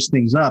stack those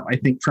things up, I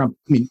think Trump,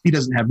 he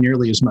doesn't have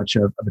nearly as much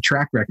of a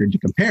track record to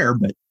compare,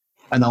 but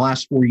in the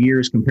last 4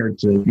 years compared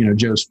to,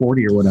 Joe's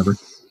 40 or whatever,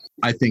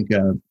 I think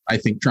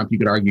Trump, you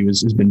could argue,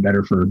 has been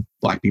better for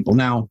black people.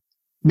 Now,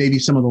 maybe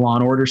some of the law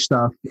and order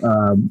stuff,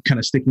 kind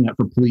of sticking up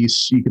for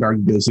police, you could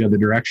argue goes the other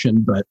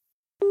direction, but.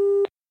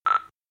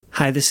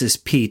 Hi, this is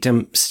Pete.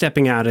 I'm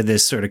stepping out of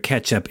this sort of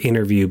catch-up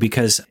interview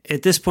because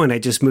at this point I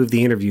just moved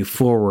the interview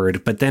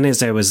forward, but then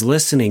as I was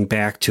listening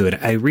back to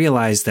it, I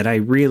realized that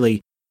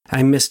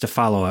I missed a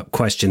follow-up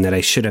question that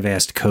I should have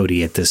asked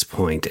Cody at this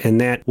point,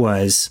 and that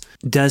was,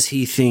 does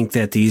he think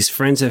that these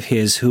friends of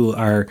his who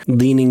are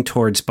leaning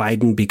towards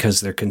Biden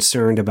because they're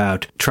concerned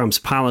about Trump's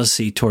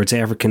policy towards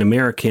African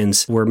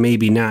Americans were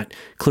maybe not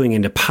cluing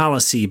into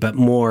policy, but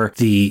more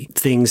the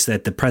things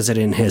that the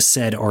president has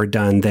said or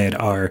done that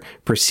are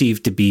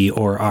perceived to be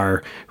or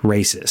are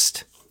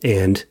racist?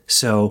 And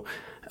so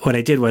what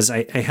I did was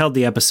I held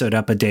the episode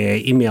up a day.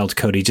 I emailed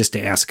Cody just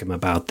to ask him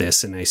about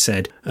this. And I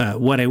said,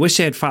 what I wish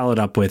I had followed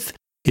up with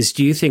is,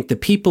 do you think the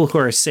people who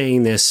are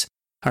saying this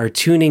are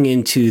tuning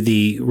into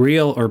the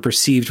real or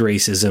perceived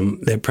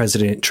racism that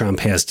President Trump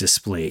has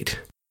displayed?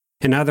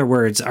 In other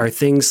words, are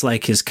things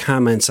like his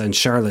comments on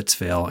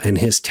Charlottesville and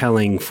his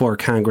telling 4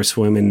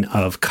 congresswomen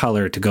of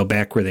color to go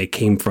back where they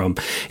came from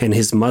and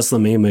his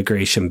Muslim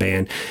immigration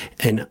ban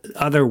and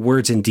other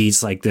words and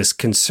deeds like this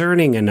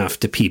concerning enough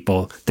to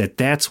people that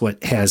that's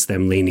what has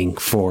them leaning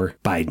for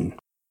Biden?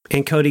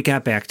 And Cody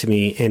got back to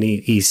me and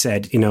he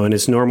said, in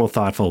his normal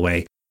thoughtful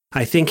way,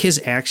 I think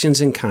his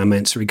actions and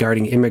comments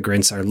regarding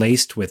immigrants are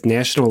laced with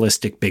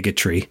nationalistic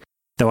bigotry.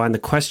 Though on the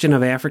question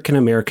of African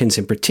Americans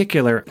in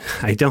particular,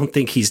 I don't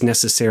think he's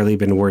necessarily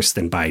been worse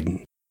than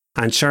Biden.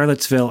 On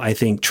Charlottesville, I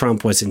think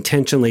Trump was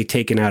intentionally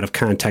taken out of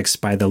context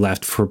by the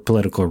left for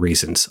political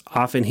reasons.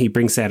 Often he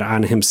brings that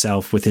on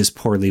himself with his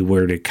poorly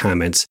worded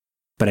comments,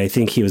 but I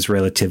think he was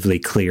relatively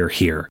clear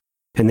here.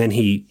 And then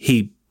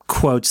he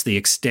quotes the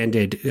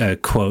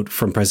extended quote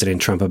from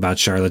President Trump about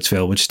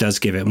Charlottesville, which does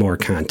give it more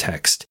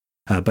context.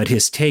 But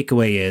his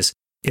takeaway is,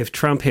 if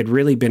Trump had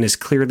really been as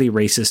clearly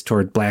racist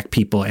toward black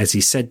people as he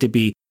said to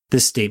be,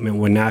 this statement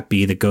would not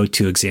be the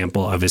go-to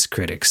example of his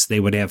critics. They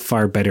would have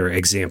far better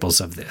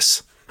examples of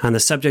this. On the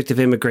subject of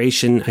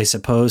immigration, I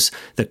suppose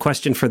the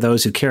question for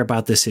those who care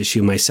about this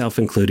issue, myself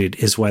included,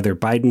 is whether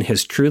Biden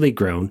has truly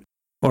grown,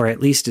 or at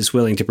least is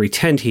willing to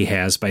pretend he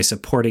has by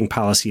supporting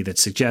policy that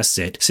suggests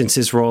it, since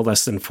his role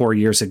less than 4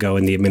 years ago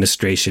in the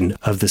administration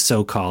of the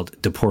so-called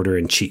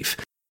deporter-in-chief.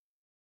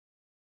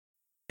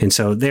 And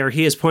so there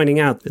he is pointing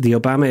out that the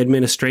Obama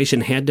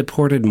administration had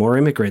deported more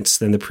immigrants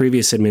than the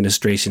previous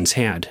administrations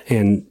had.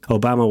 And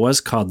Obama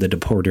was called the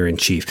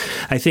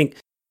deporter-in-chief. I think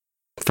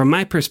from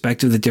my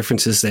perspective, the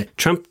difference is that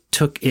Trump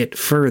took it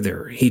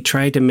further. He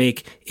tried to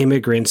make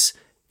immigrants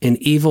an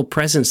evil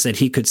presence that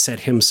he could set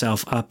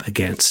himself up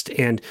against.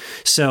 And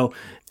so,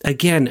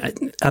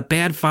 again, a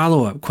bad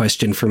follow-up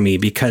question for me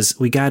because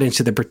we got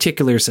into the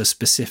particulars of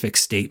specific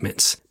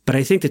statements. But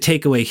I think the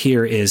takeaway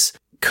here is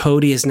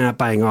Cody is not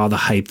buying all the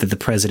hype that the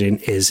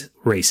president is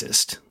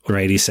racist,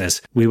 right? He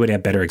says, we would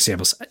have better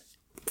examples.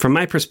 From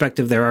my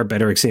perspective, there are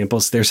better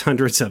examples. There's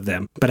hundreds of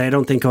them, but I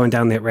don't think going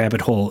down that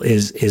rabbit hole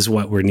is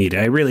what we're needed.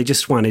 I really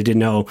just wanted to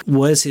know,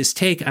 was his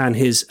take on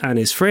his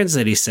friends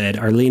that he said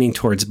are leaning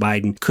towards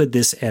Biden, could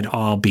this at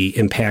all be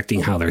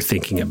impacting how they're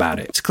thinking about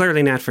it? It's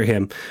clearly not for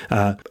him,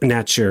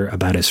 not sure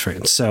about his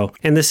friends. So,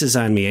 and this is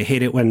on me. I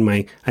hate it when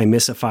I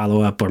miss a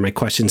follow-up or my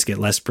questions get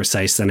less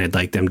precise than I'd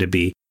like them to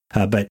be.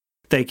 But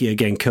thank you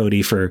again,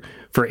 Cody, for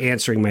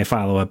answering my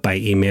follow-up by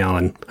email,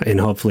 and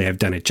hopefully I've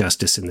done it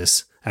justice in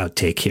this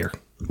outtake here.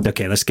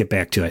 Okay, let's get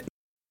back to it.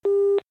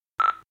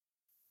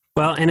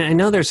 Well, and I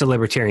know there's a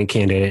libertarian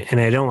candidate, and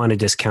I don't want to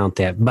discount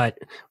that, but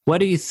what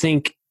do you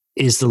think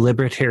is the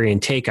libertarian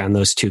take on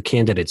those two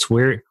candidates?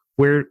 Where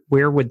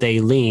would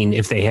they lean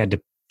if they had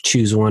to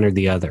choose one or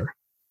the other?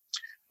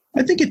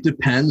 I think it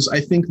depends.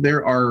 I think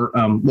there are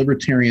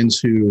libertarians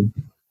who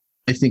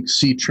I think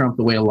see Trump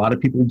the way a lot of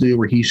people do,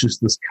 where he's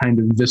just this kind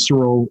of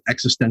visceral,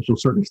 existential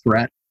sort of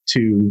threat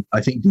to,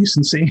 I think,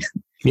 decency.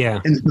 Yeah.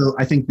 And so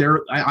I think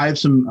I have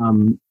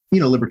some,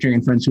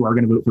 libertarian friends who are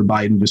going to vote for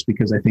Biden just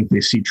because I think they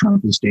see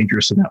Trump as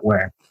dangerous in that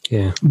way.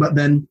 Yeah. But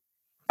then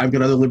I've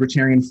got other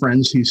libertarian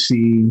friends who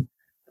see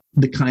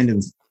the kind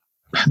of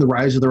the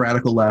rise of the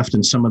radical left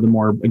and some of the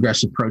more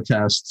aggressive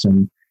protests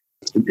and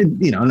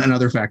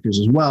other factors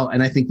as well.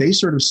 And I think they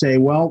sort of say,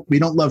 well, we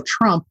don't love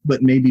Trump,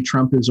 but maybe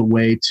Trump is a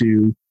way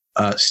to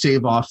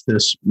stave off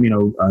this,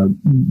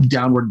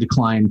 downward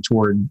decline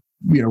toward,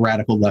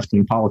 radical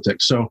left-wing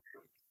politics. So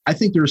I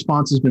think the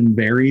response has been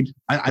varied.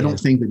 I don't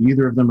think that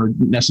either of them are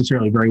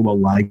necessarily very well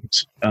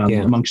liked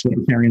amongst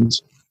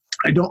libertarians.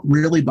 I don't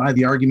really buy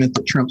the argument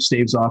that Trump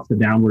staves off the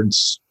downward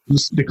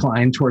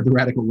decline toward the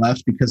radical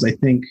left, because I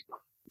think,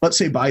 let's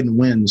say Biden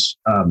wins,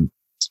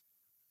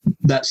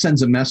 that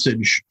sends a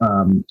message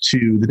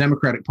to the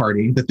Democratic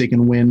Party that they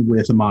can win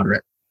with a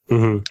moderate.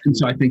 Mm-hmm. And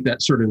so I think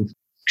that sort of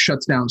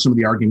shuts down some of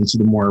the arguments of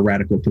the more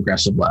radical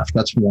progressive left.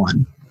 That's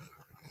one.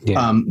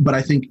 Yeah. But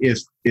I think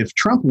if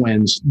Trump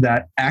wins,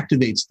 that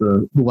activates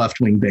the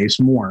left-wing base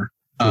more.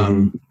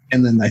 And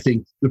then I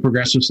think the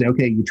progressives say,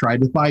 okay, you tried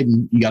with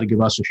Biden, you got to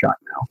give us a shot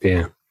now.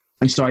 Yeah.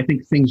 And so I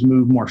think things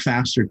move more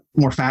fastly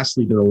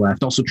to the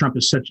left. Also, Trump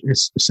is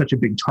such a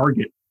big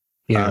target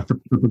for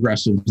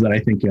progressives that I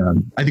think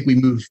we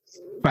move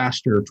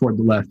faster toward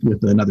the left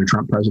with another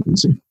Trump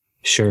presidency.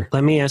 Sure.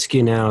 Let me ask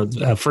you now.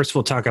 First,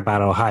 we'll talk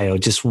about Ohio.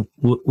 Just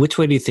which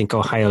way do you think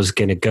Ohio's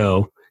going to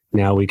go?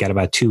 Now we got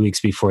about 2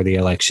 weeks before the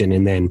election,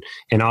 and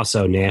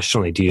also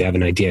nationally, do you have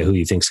an idea who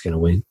you think's going to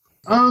win?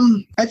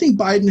 I think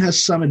Biden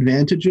has some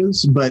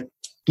advantages, but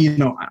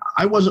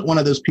I wasn't one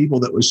of those people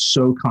that was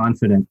so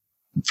confident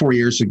 4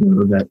 years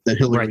ago that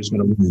Hillary was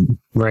going to win.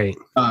 Right.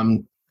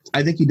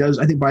 I think he does.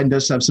 I think Biden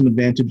does have some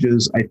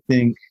advantages. I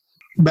think,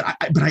 but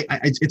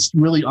it's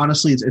really,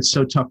 honestly, it's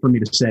so tough for me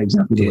to say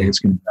exactly the way it's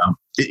going to go.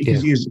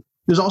 Because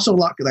there's also a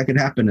lot that could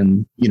happen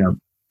in,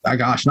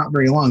 not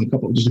very long,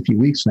 just a few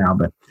weeks now,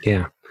 but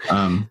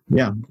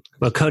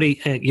Well,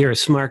 Cody, you're a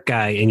smart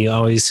guy, and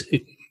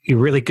you're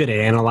really good at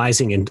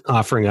analyzing and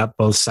offering up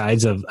both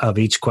sides of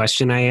each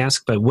question I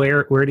ask. But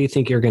where do you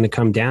think you're going to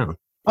come down?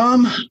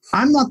 I'm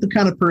not the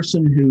kind of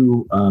person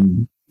who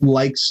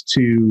likes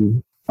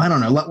to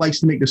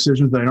make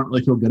decisions that I don't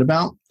really feel good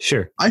about.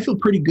 Sure. I feel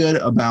pretty good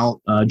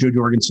about Jo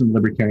Jorgensen, the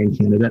Libertarian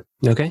candidate.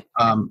 Okay.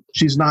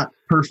 She's not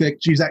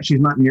perfect. She's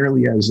not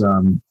nearly as,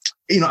 on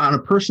a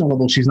personal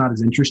level, she's not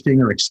as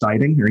interesting or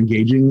exciting or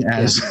engaging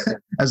as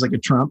like a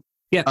Trump.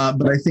 Yeah.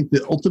 But I think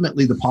that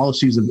ultimately the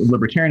policies of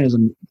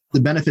libertarianism,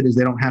 the benefit is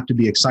they don't have to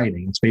be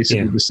exciting. It's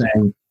basically just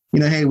saying,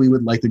 hey, we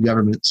would like the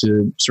government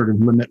to sort of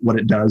limit what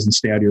it does and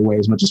stay out of your way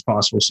as much as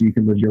possible so you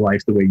can live your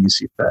life the way you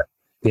see fit.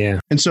 Yeah.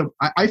 And so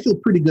I feel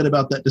pretty good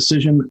about that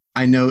decision.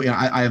 I know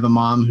I have a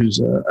mom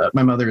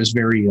my mother is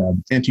very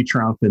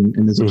anti-Trump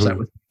and is upset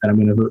with that I'm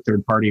going to vote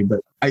third party. But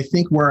I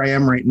think where I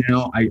am right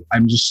now,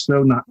 I'm just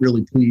so not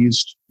really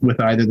pleased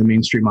with either the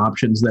mainstream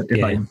options that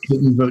if I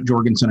didn't vote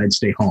Jorgensen, I'd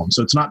stay home.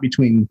 So it's not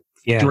between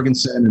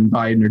Jorgensen and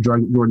Biden or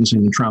Jorgensen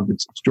and Trump.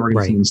 It's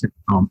Jorgensen and staying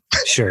home.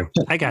 Sure.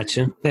 I got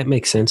you. That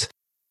makes sense.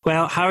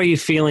 Well, how are you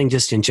feeling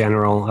just in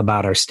general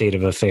about our state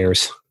of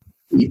affairs?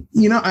 I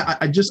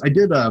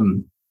did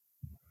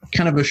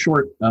kind of a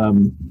short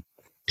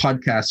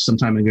podcast some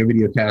time ago,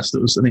 video cast that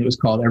I think it was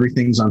called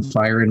 "Everything's on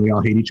Fire and We All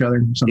Hate Each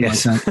Other," something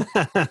like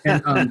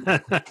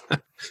that.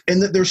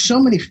 And that there's so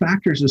many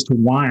factors as to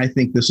why I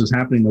think this is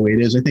happening the way it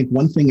is. I think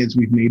one thing is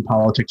we've made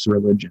politics a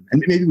religion,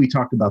 and maybe we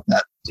talked about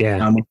that.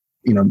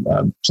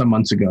 Some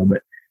months ago,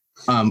 but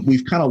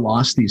we've kind of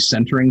lost these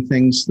centering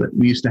things that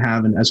we used to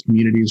have as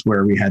communities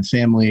where we had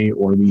family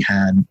or we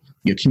had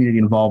community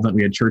involvement,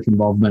 we had church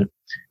involvement.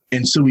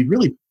 And so we've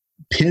really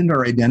pinned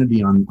our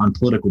identity on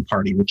political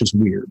party, which is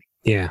weird.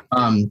 Yeah.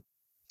 I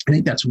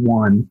think that's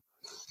one.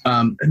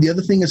 The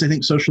other thing is I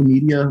think social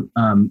media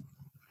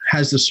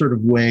has this sort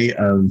of way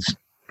of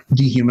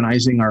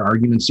dehumanizing our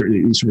arguments.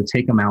 We sort of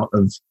take them out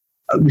of,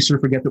 we sort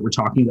of forget that we're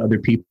talking to other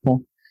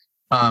people.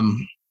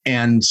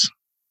 And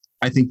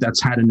I think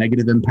that's had a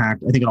negative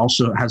impact. I think it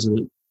also has a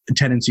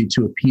tendency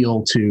to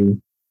appeal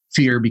to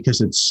fear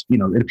because it's,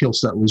 it appeals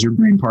to that lizard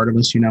brain part of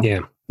us, Yeah.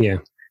 Yeah.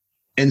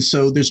 And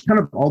so there's kind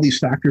of all these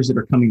factors that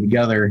are coming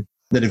together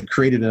that have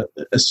created a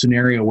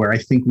scenario where I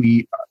think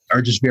we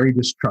are just very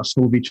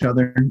distrustful of each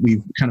other.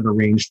 We've kind of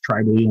arranged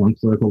tribally along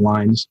political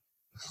lines.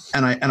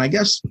 And I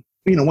guess,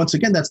 once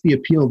again, that's the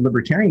appeal of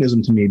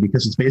libertarianism to me,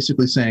 because it's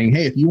basically saying,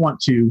 hey, if you want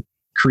to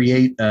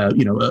create,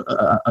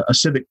 a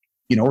civic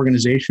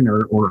organization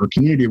or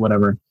community or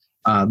whatever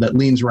that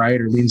leans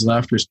right or leans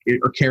left or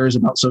cares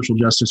about social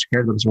justice,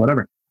 cares about this,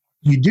 whatever,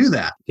 you do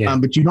that. Yeah.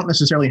 But you don't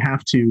necessarily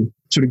have to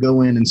sort of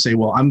go in and say,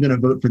 well, I'm going to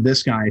vote for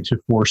this guy to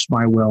force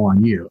my will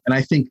on you. And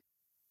I think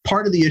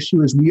part of the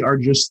issue is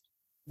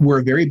we're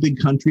a very big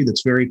country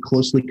that's very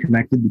closely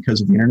connected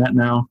because of the internet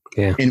now.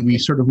 Yeah. And we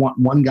sort of want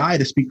one guy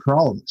to speak for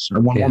all of us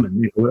or one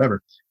woman,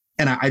 whatever.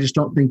 And I just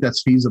don't think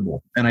that's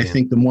feasible. And I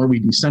think the more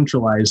we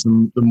decentralize,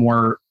 the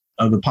more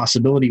of the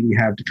possibility we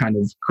have to kind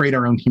of create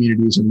our own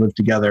communities and live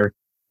together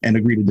and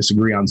agree to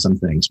disagree on some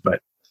things.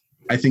 But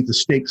I think the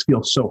stakes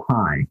feel so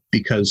high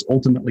because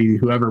ultimately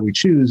whoever we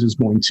choose is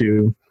going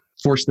to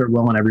force their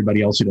will on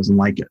everybody else who doesn't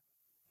like it.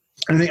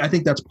 And I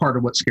think that's part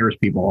of what scares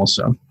people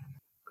also.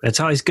 It's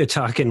always good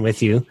talking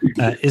with you.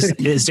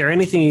 Is there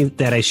anything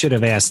that I should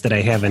have asked that I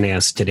haven't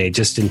asked today,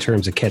 just in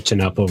terms of catching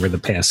up over the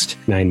past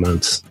 9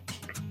 months?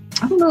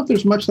 I don't know if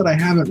there's much that I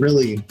haven't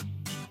really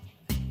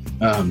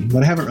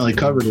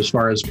covered as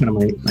far as kind of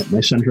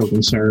my central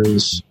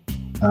concerns.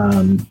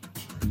 I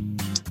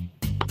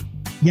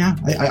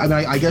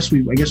guess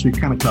we've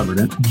kind of covered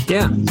it.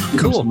 Yeah,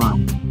 cool.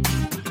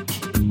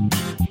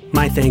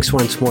 My thanks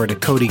once more to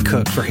Cody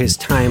Cook for his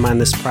time on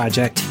this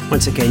project.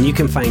 Once again, you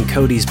can find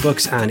Cody's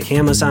books on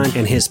Amazon,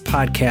 and his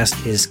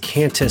podcast is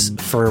Cantus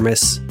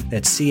Firmus.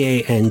 That's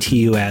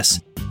Cantus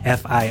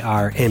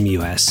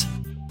Firmus,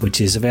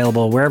 which is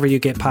available wherever you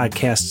get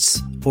podcasts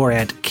or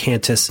at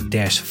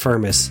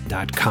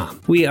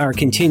cantus-firmus.com. We are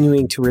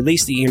continuing to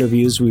release the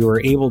interviews we were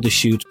able to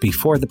shoot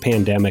before the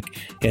pandemic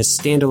as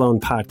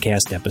standalone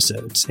podcast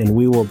episodes, and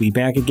we will be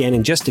back again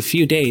in just a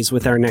few days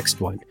with our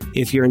next one.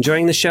 If you're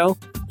enjoying the show,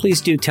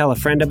 please do tell a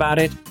friend about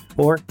it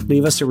or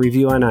leave us a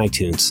review on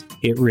iTunes.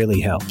 It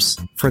really helps.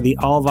 For the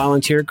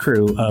all-volunteer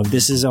crew of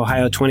This Is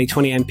Ohio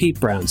 2020, I'm Pete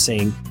Brown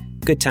saying,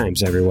 good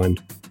times, everyone.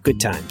 Good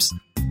times.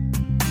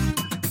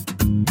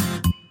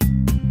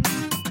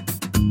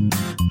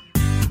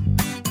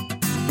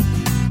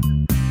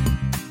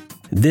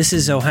 This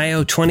is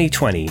Ohio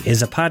 2020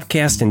 is a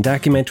podcast and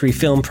documentary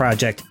film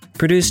project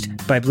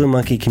produced by Blue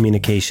Monkey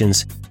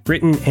Communications,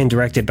 written and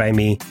directed by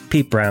me,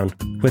 Pete Brown,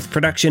 with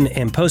production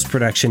and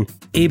post-production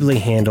ably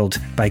handled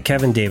by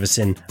Kevin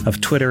Davison of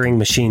Twittering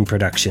Machine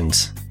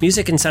Productions.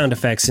 Music and sound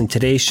effects in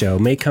today's show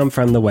may come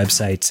from the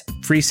websites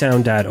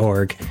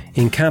freesound.org,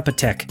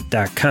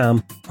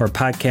 incompetech.com, or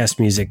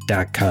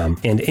podcastmusic.com,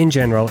 and in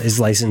general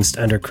is licensed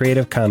under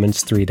Creative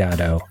Commons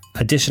 3.0.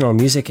 Additional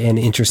music and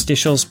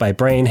interstitials by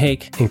Brian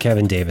Hake and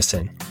Kevin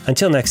Davison.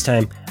 Until next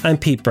time, I'm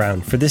Pete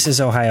Brown for This is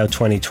Ohio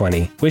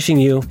 2020, wishing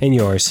you and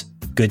yours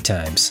good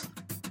times.